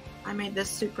 I made this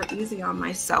super easy on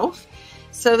myself.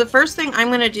 So the first thing I'm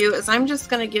going to do is I'm just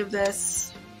going to give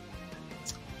this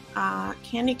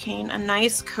candy cane a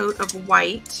nice coat of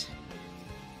white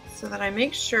so that I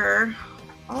make sure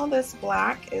all this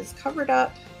black is covered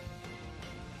up.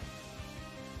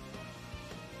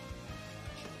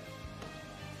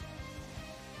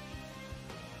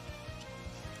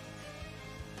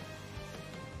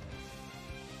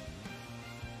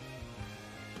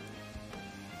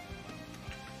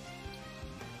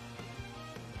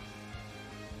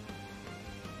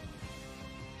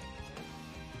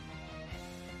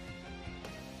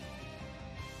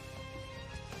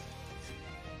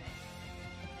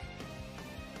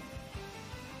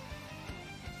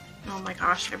 Oh my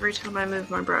gosh, every time I move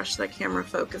my brush, the camera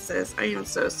focuses. I am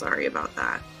so sorry about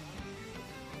that.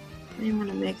 I'm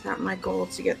going to make that my goal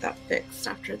to get that fixed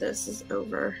after this is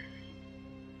over.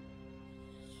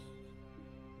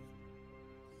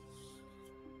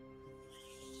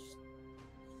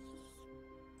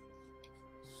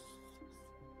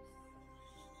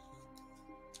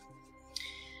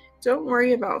 Don't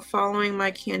worry about following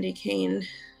my candy cane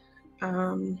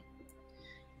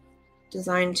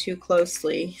design too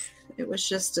closely. It was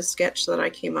just a sketch that I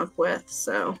came up with,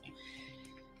 so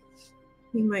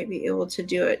you might be able to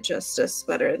do it justice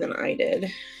better than I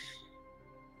did.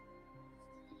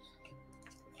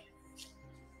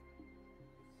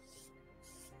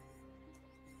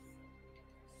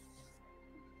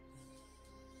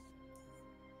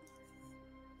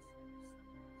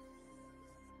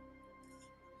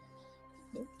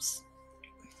 Oops.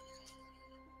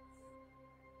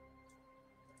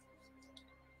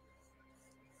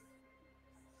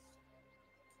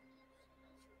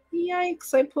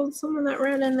 Yikes, I pulled some of that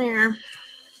red in there.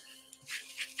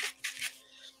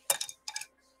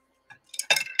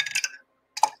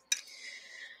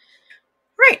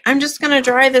 Right, I'm just going to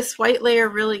dry this white layer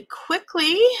really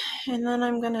quickly, and then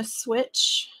I'm going to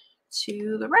switch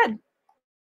to the red.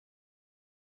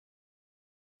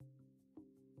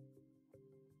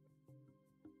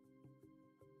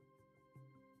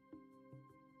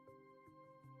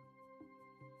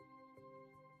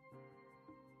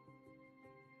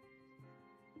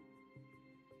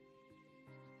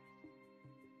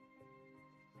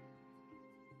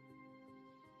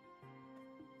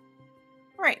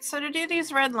 All right, so to do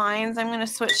these red lines, I'm going to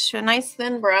switch to a nice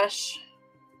thin brush.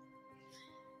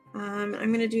 I'm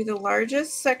going to do the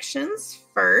largest sections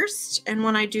first. And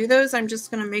when I do those, I'm just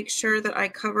going to make sure that I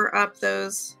cover up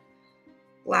those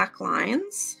black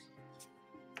lines.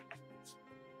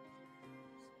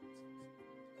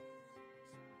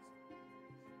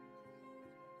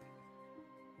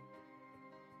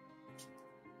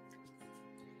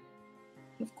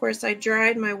 Of course, I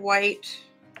dried my white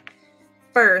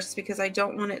first because I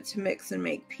don't want it to mix and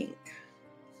make pink.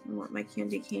 I want my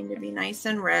candy cane to be nice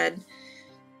and red.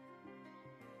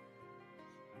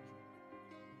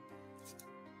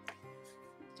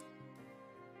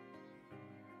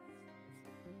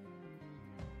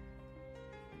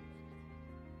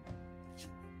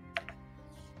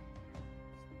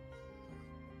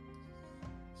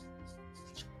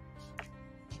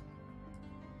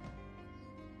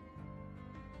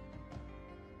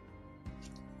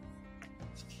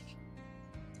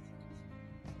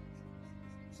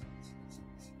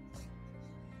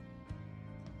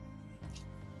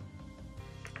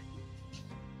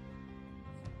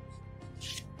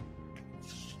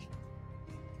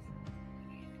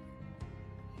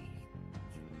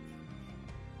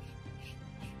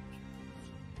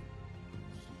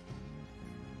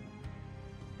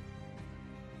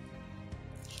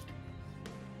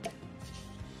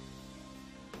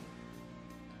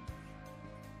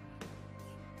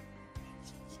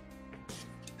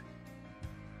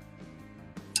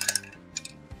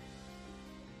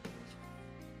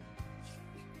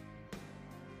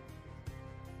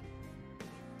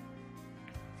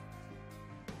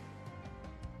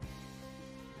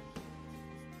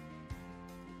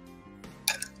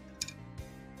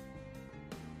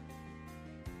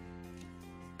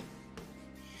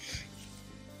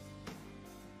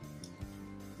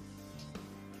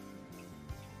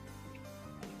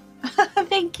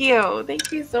 Thank you.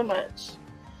 Thank you so much.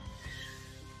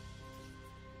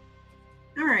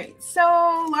 All right,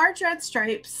 so large red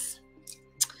stripes.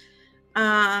 Then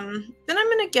I'm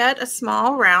going to get a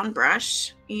small round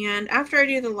brush, and after I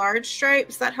do the large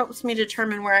stripes, that helps me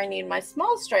determine where I need my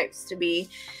small stripes to be.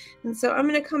 And so I'm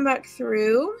going to come back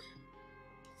through.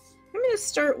 I'm going to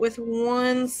start with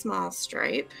one small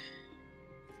stripe.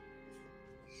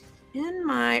 In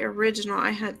my original,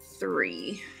 I had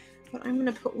 3. But I'm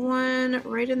going to put one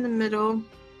right in the middle.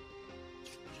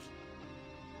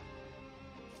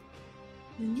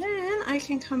 And then I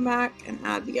can come back and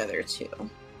add the other 2.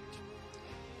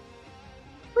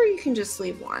 Or you can just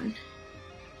leave one.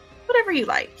 Whatever you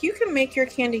like. You can make your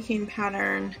candy cane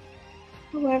pattern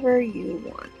however you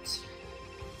want.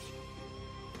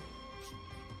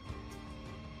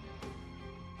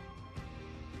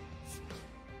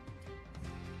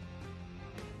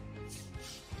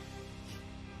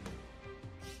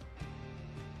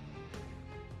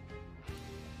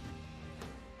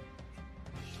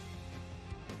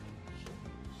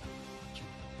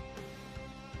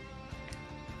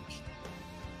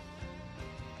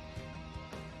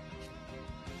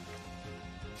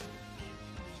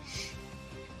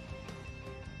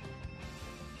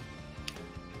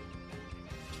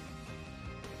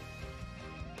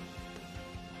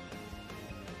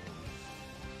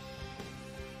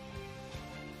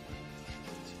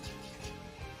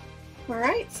 All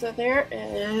right, so there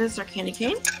is our candy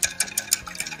cane.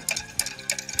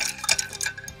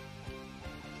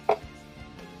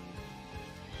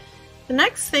 The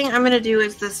next thing I'm going to do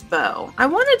is this bow. I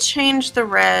want to change the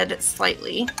red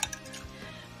slightly.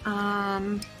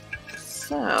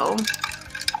 So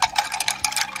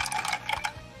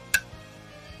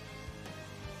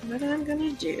what I'm going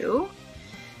to do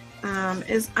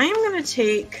is I'm going to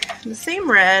take the same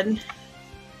red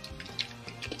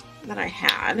that I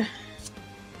had.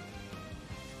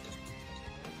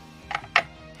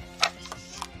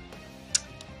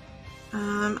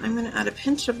 I'm going to add a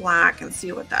pinch of black and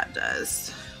see what that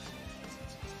does.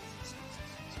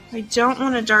 I don't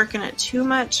want to darken it too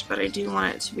much, but I do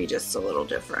want it to be just a little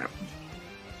different.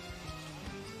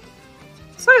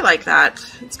 So I like that.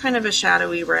 It's kind of a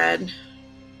shadowy red.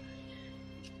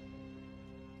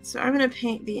 So I'm going to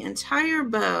paint the entire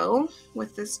bow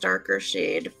with this darker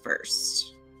shade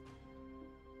first.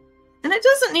 And it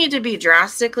doesn't need to be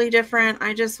drastically different.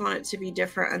 I just want it to be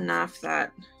different enough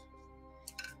that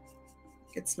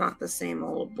it's not the same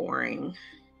old boring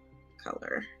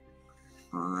color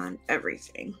on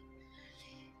everything.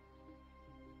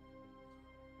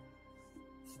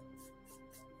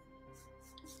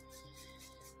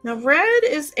 Now, red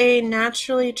is a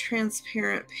naturally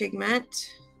transparent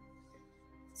pigment.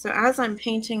 So as I'm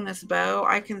painting this bow,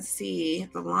 I can see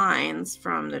the lines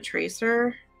from the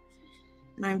tracer,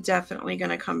 and I'm definitely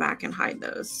going to come back and hide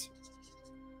those.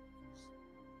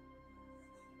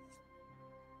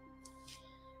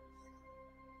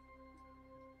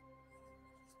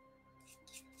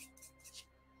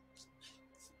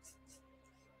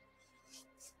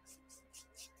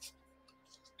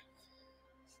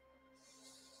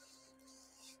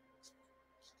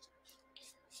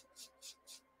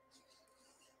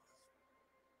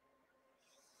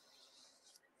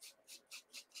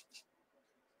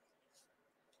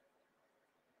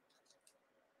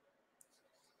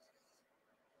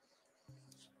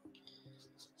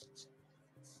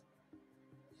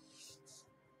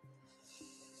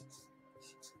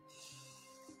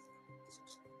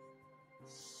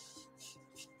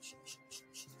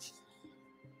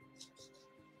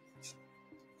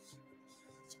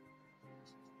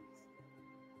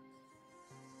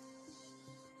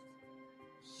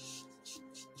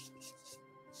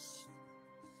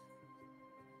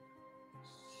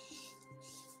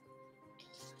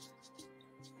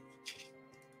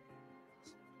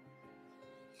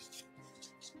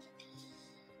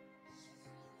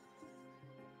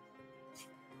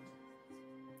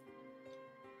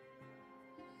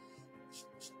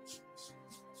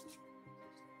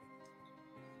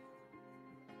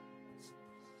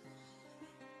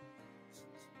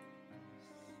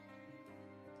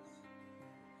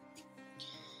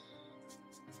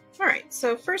 All right,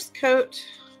 so first coat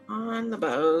on the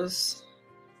bows.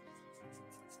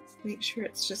 Make sure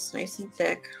it's just nice and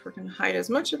thick. We're going to hide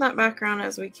as much of that background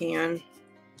as we can.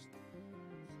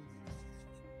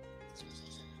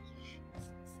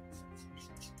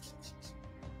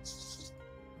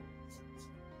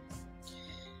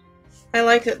 I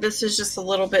like that this is just a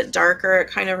little bit darker.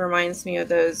 It kind of reminds me of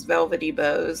those velvety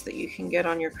bows that you can get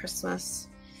on your Christmas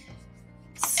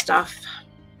stuff.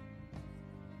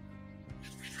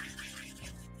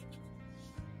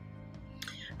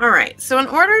 All right, so in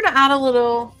order to add a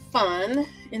little fun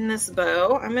in this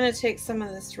bow, I'm going to take some of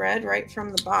this red right from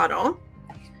the bottle,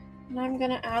 and I'm going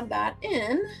to add that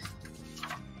in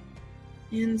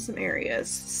some areas.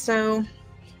 So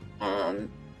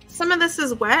some of this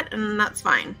is wet, and that's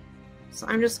fine. So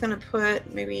I'm just going to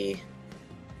put maybe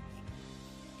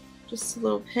just a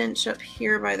little pinch up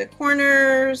here by the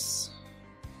corners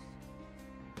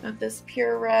of this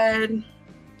pure red,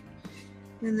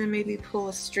 and then maybe pull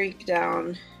a streak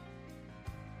down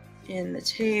in the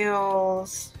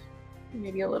tails,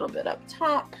 maybe a little bit up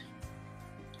top.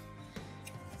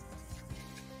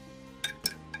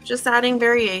 Just adding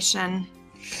variation.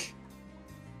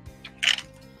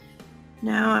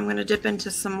 Now I'm going to dip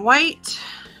into some white.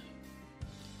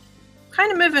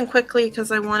 Kind of moving quickly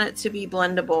because I want it to be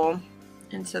blendable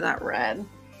into that red.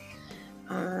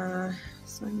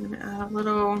 So I'm going to add a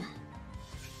little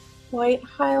white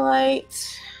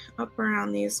highlight up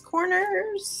around these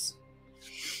corners.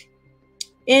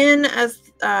 In as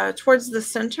towards the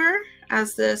center,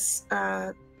 as this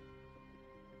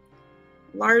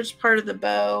large part of the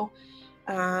bow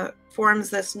forms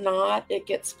this knot, it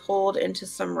gets pulled into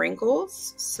some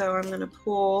wrinkles. So I'm going to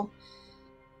pull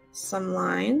some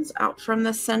lines out from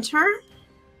the center.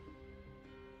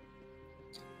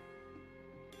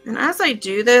 And as I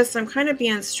do this, I'm kind of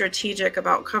being strategic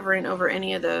about covering over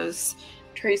any of those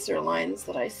tracer lines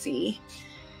that I see.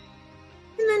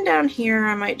 And then down here,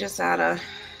 I might just add a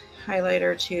highlight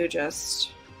or two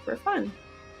just for fun.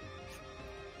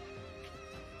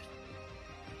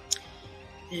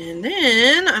 And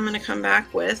then I'm going to come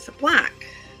back with black.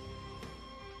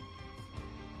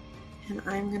 And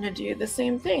I'm going to do the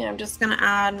same thing. I'm just going to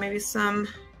add maybe some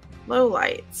low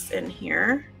lights in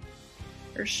here,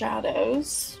 or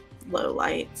shadows, low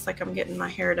lights, like I'm getting my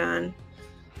hair done.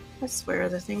 I swear,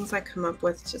 the things I come up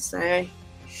with to say.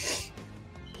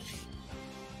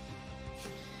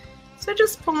 So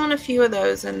just pulling a few of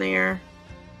those in there.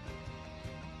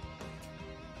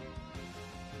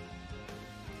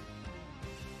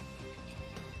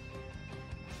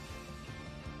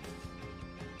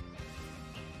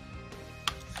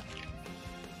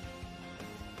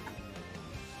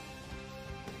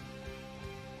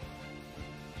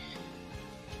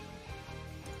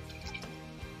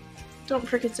 Don't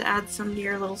forget to add some to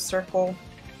your little circle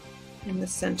in the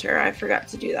center. I forgot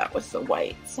to do that with the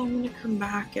white, so I'm going to come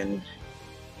back and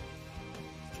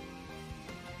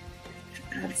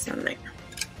add some there.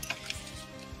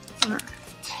 All right.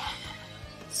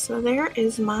 So there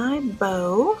is my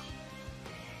bow.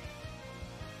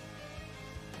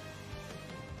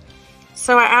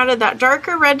 So I added that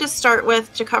darker red to start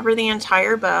with to cover the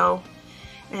entire bow.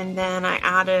 And then I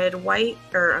added I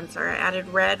added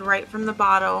red right from the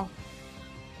bottle.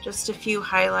 Just a few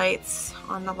highlights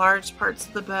on the large parts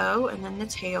of the bow and then the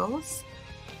tails.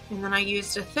 And then I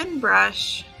used a thin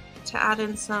brush to add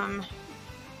in some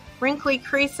wrinkly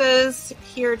creases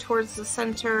here towards the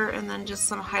center, and then just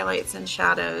some highlights and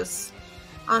shadows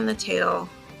on the tail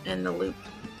and the loop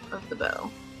of the bow.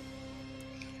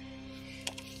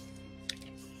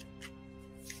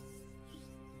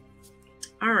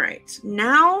 All right,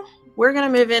 now we're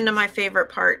going to move into my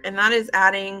favorite part, and that is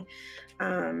adding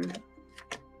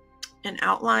an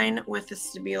outline with a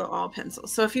Stabilo All pencil.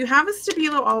 So if you have a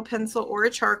Stabilo All pencil or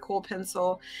a charcoal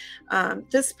pencil,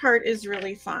 this part is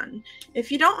really fun.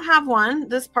 If you don't have one,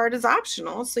 this part is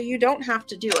optional, so you don't have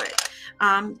to do it.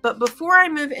 But before I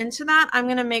move into that, I'm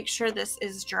going to make sure this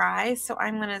is dry. So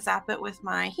I'm going to zap it with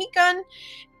my heat gun.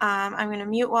 I'm going to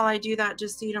mute while I do that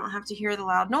just so you don't have to hear the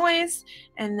loud noise.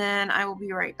 And then I will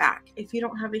be right back. If you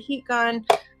don't have a heat gun,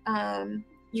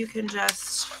 you can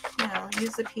just,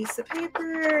 use a piece of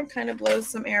paper and kind of blow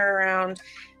some air around,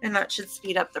 and that should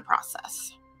speed up the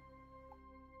process.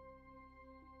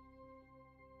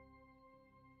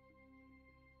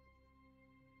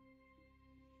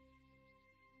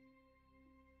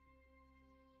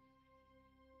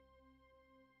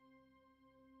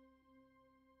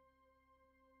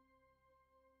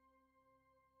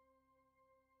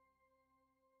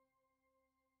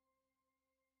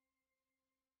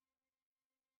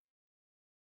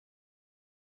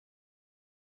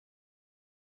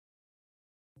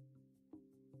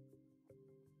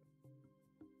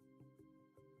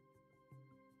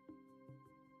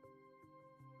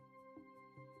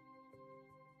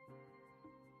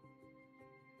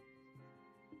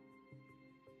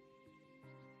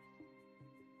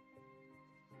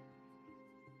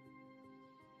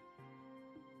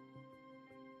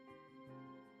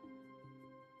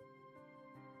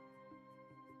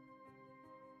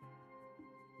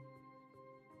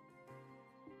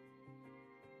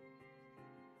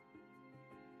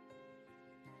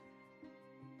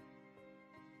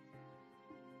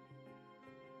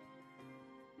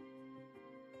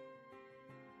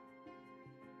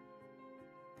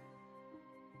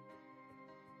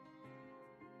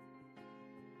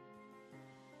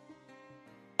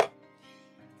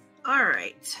 All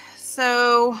right,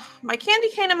 so my candy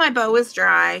cane and my bow is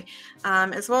dry,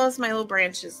 as well as my little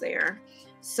branches there.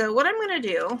 So what I'm going to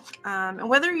do, and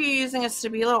whether you're using a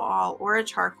Stabilo All or a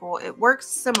charcoal, it works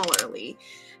similarly.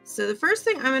 So the first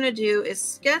thing I'm going to do is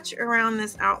sketch around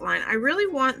this outline. I really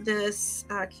want this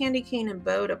candy cane and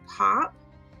bow to pop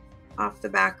off the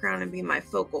background and be my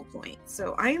focal point.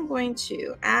 So I am going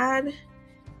to add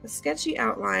a sketchy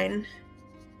outline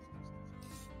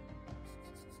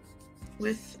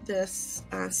with this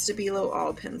Stabilo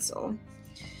All pencil.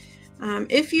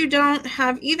 If you don't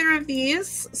have either of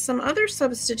these, some other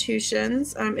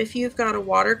substitutions, if you've got a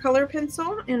watercolor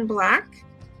pencil in black,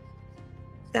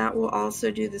 that will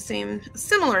also do the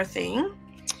similar thing.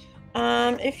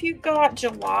 If you've got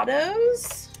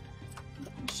gelatos,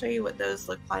 I'll show you what those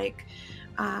look like.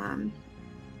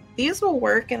 These will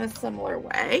work in a similar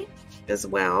way as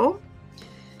well.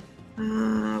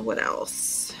 What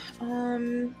else?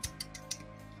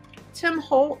 Tim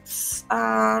Holtz,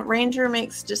 Ranger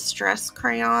makes distress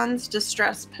crayons,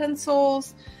 distress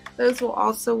pencils. Those will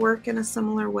also work in a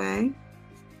similar way.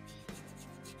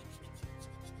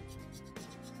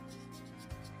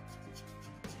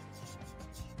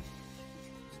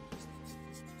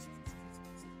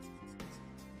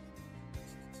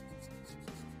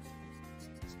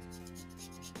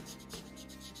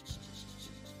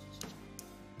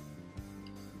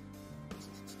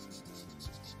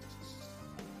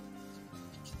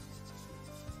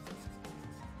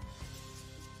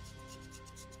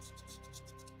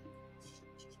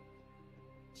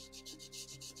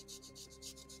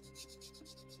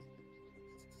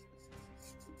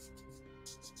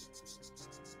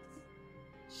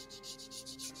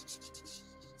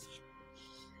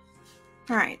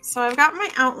 All right, so I've got my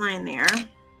outline there.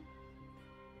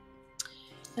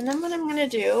 And then what I'm going to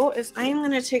do is I am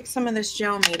going to take some of this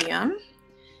gel medium.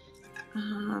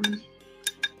 I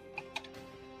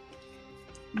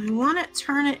want to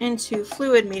turn it into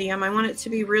fluid medium. I want it to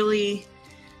be really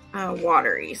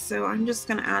watery. So I'm just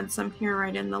going to add some here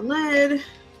right in the lid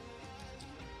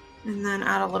and then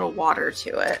add a little water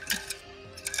to it.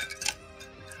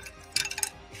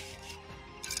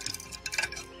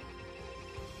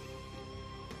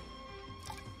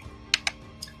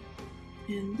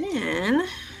 And then,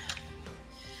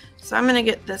 so I'm going to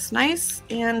get this nice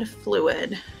and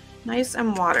fluid, nice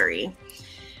and watery.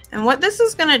 And what this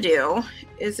is going to do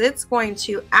is it's going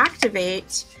to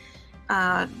activate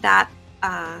that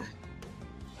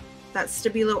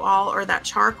Stabilo All or that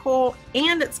charcoal,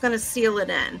 and it's going to seal it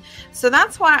in. So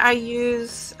that's why I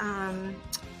use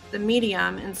the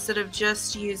medium instead of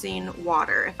just using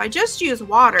water. If I just use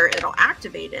water, it'll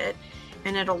activate it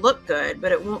and it'll look good,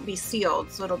 but it won't be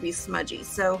sealed, so it'll be smudgy.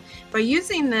 So by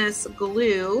using this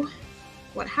glue,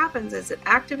 what happens is it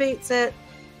activates it,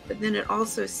 but then it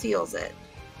also seals it.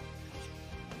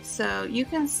 So you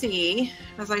can see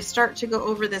as I start to go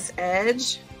over this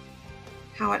edge,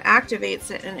 how it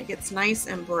activates it and it gets nice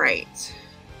and bright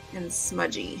and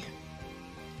smudgy.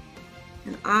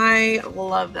 And I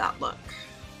love that look.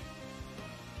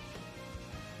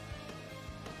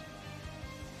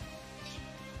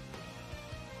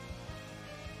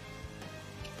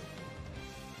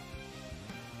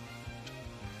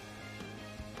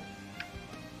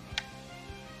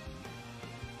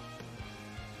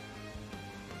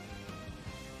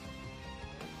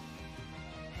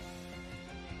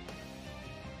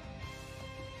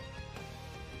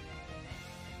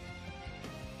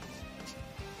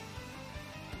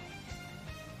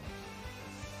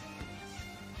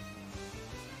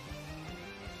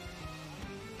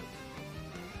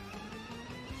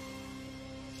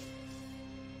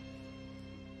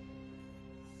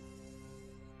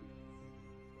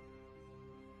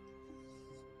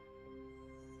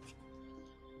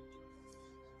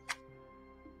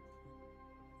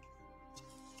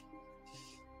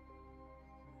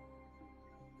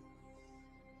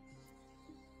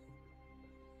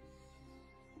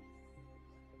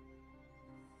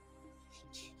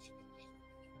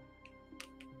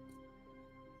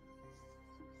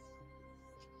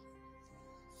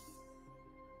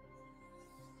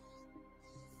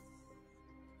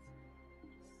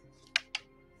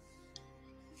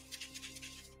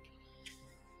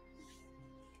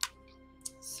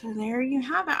 So there you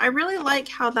have it. I really like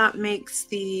how that makes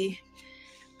the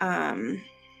outline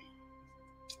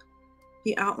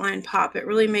pop. It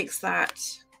really makes that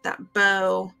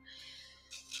bow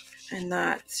and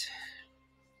that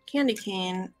candy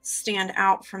cane stand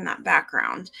out from that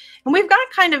background. And we've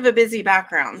got kind of a busy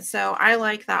background, so I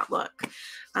like that look.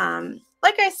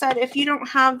 Like I said, if you don't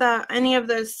have any of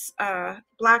those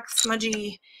black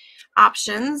smudgy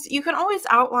options. You can always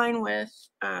outline with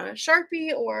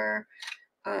Sharpie or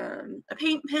a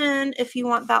paint pen if you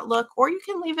want that look, or you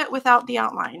can leave it without the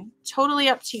outline. Totally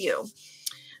up to you.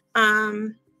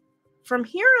 From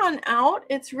here on out,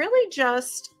 it's really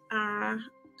just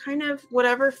kind of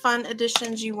whatever fun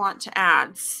additions you want to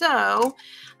add. So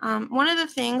one of the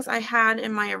things I had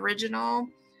in my original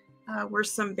were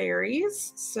some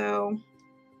berries. So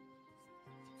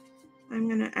I'm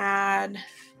going to add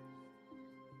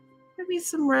maybe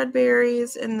some red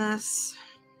berries in this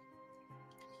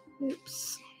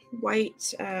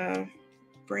white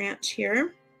branch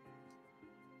here.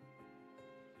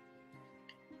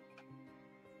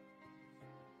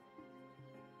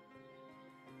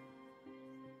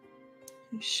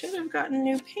 I should have gotten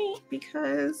new paint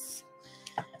because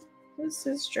this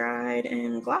is dried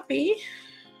and gloppy.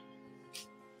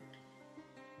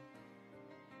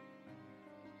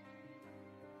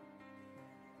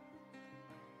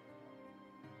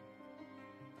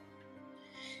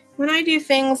 When I do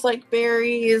things like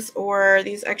berries or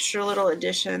these extra little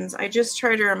additions, I just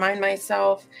try to remind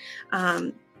myself,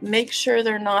 make sure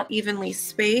they're not evenly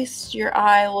spaced. Your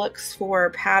eye looks for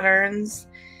patterns,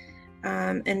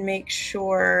 and make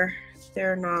sure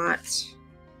they're not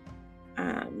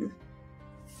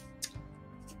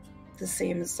the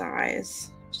same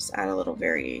size. Just add a little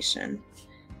variation.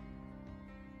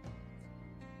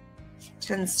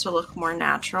 Tends to look more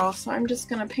natural. So I'm just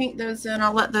going to paint those in.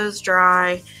 I'll let those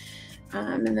dry,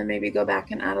 and then maybe go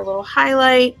back and add a little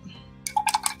highlight.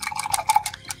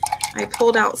 I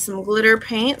pulled out some glitter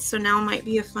paint, so now might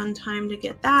be a fun time to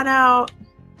get that out.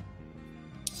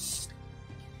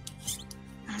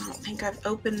 I don't think I've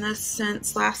opened this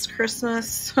since last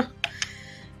Christmas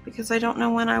because I don't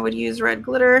know when I would use red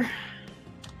glitter.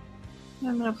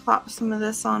 I'm going to plop some of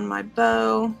this on my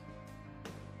bow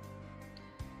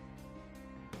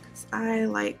because I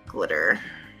like glitter.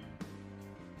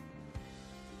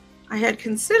 I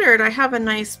have a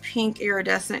nice pink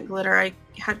iridescent glitter. I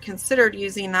had considered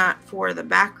using that for the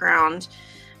background,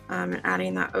 and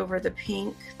adding that over the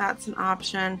pink. That's an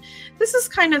option. This is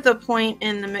kind of the point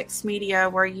in the mixed media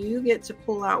where you get to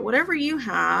pull out whatever you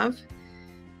have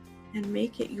and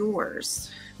make it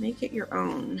yours. Make it your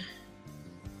own.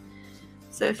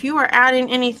 So if you are adding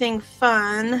anything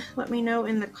fun, let me know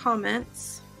in the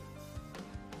comments.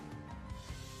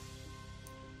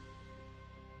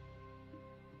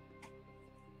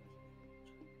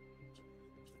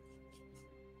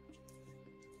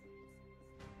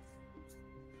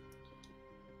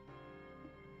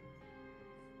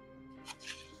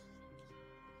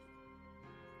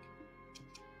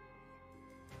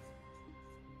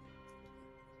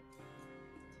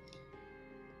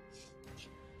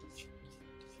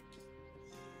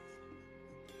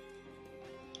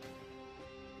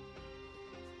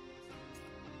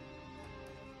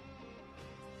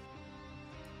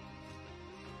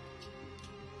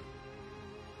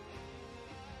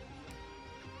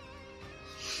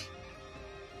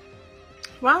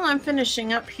 While I'm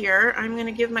finishing up here, I'm going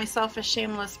to give myself a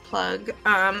shameless plug.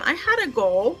 I had a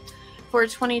goal for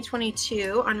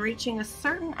 2022 on reaching a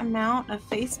certain amount of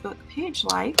Facebook page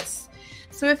likes.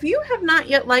 So if you have not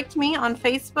yet liked me on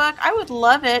Facebook, I would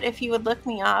love it if you would look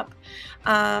me up.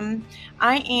 I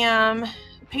am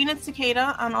Painted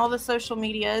Cicada on all the social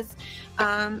medias.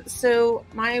 So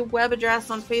my web address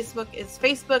on Facebook is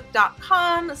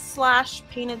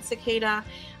facebook.com/paintedcicada.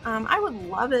 I would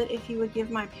love it if you would give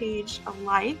my page a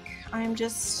like. I'm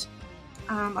just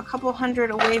a couple hundred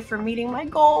away from meeting my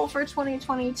goal for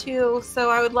 2022.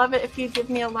 So I would love it if you'd give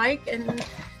me a like and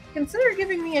consider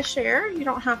giving me a share. You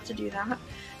don't have to do that.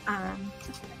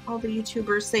 All the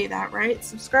YouTubers say that, right?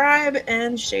 Subscribe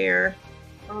and share,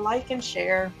 or like and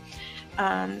share.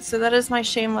 So that is my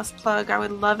shameless plug. I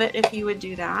would love it if you would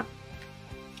do that.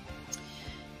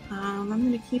 I'm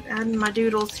going to keep adding my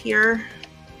doodles here.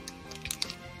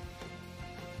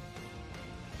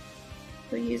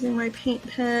 So using my paint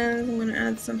pens, I'm going to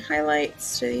add some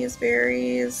highlights to these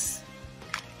berries.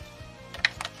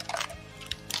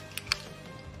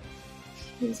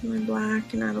 Use my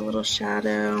black and add a little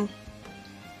shadow.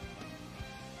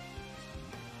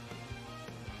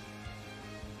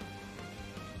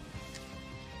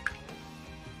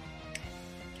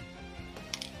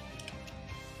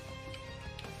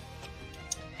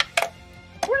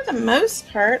 For the most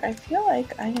part, I feel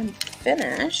like I am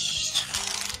finished.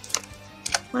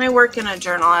 When I work in a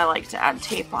journal, I like to add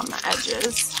tape on the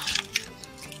edges.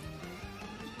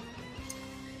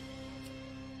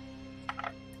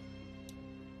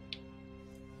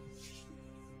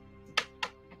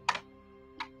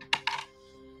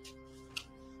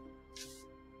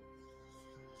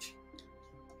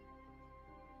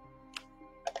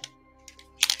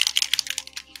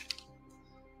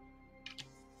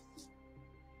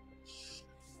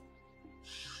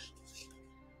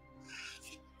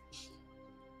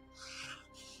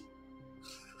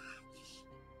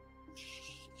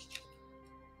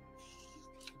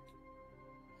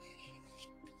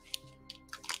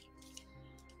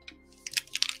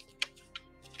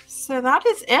 So that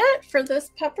is it for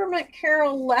this Peppermint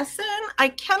Carol lesson. I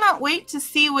cannot wait to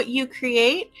see what you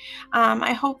create.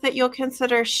 I hope that you'll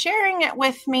consider sharing it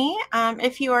with me.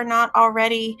 If you are not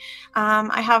already,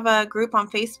 I have a group on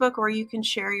Facebook where you can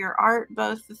share your art,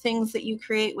 both the things that you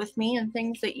create with me and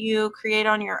things that you create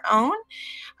on your own.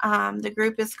 The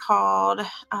group is called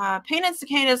Painted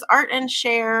Cicadas Art and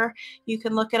Share. You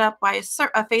can look it up by a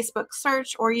Facebook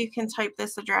search, or you can type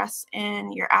this address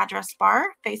in your address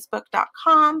bar,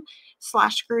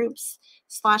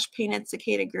 facebook.com/groups/Painted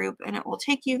Cicada Group, and it will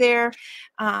take you there.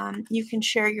 You can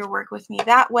share your work with me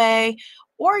that way,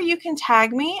 or you can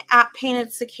tag me at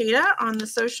Painted Cicada on the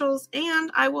socials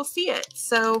and I will see it.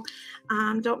 So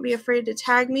don't be afraid to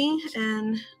tag me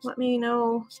and let me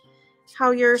know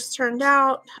how yours turned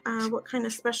out, what kind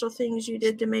of special things you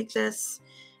did to make this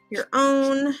your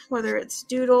own, whether it's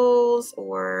doodles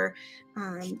or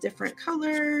different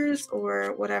colors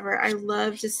or whatever. I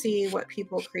love to see what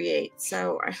people create.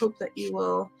 So I hope that you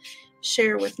will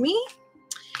share with me.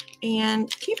 And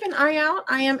keep an eye out.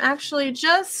 I am actually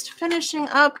just finishing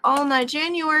up all my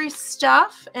January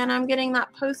stuff and I'm getting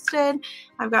that posted.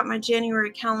 I've got my January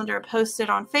calendar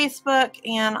posted on Facebook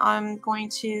and I'm going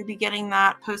to be getting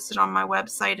that posted on my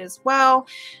website as well.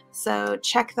 So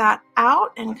check that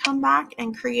out and come back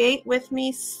and create with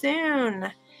me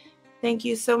soon. Thank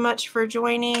you so much for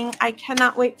joining. I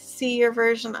cannot wait to see your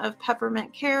version of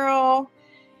Peppermint Carol.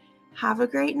 Have a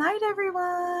great night,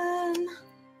 everyone.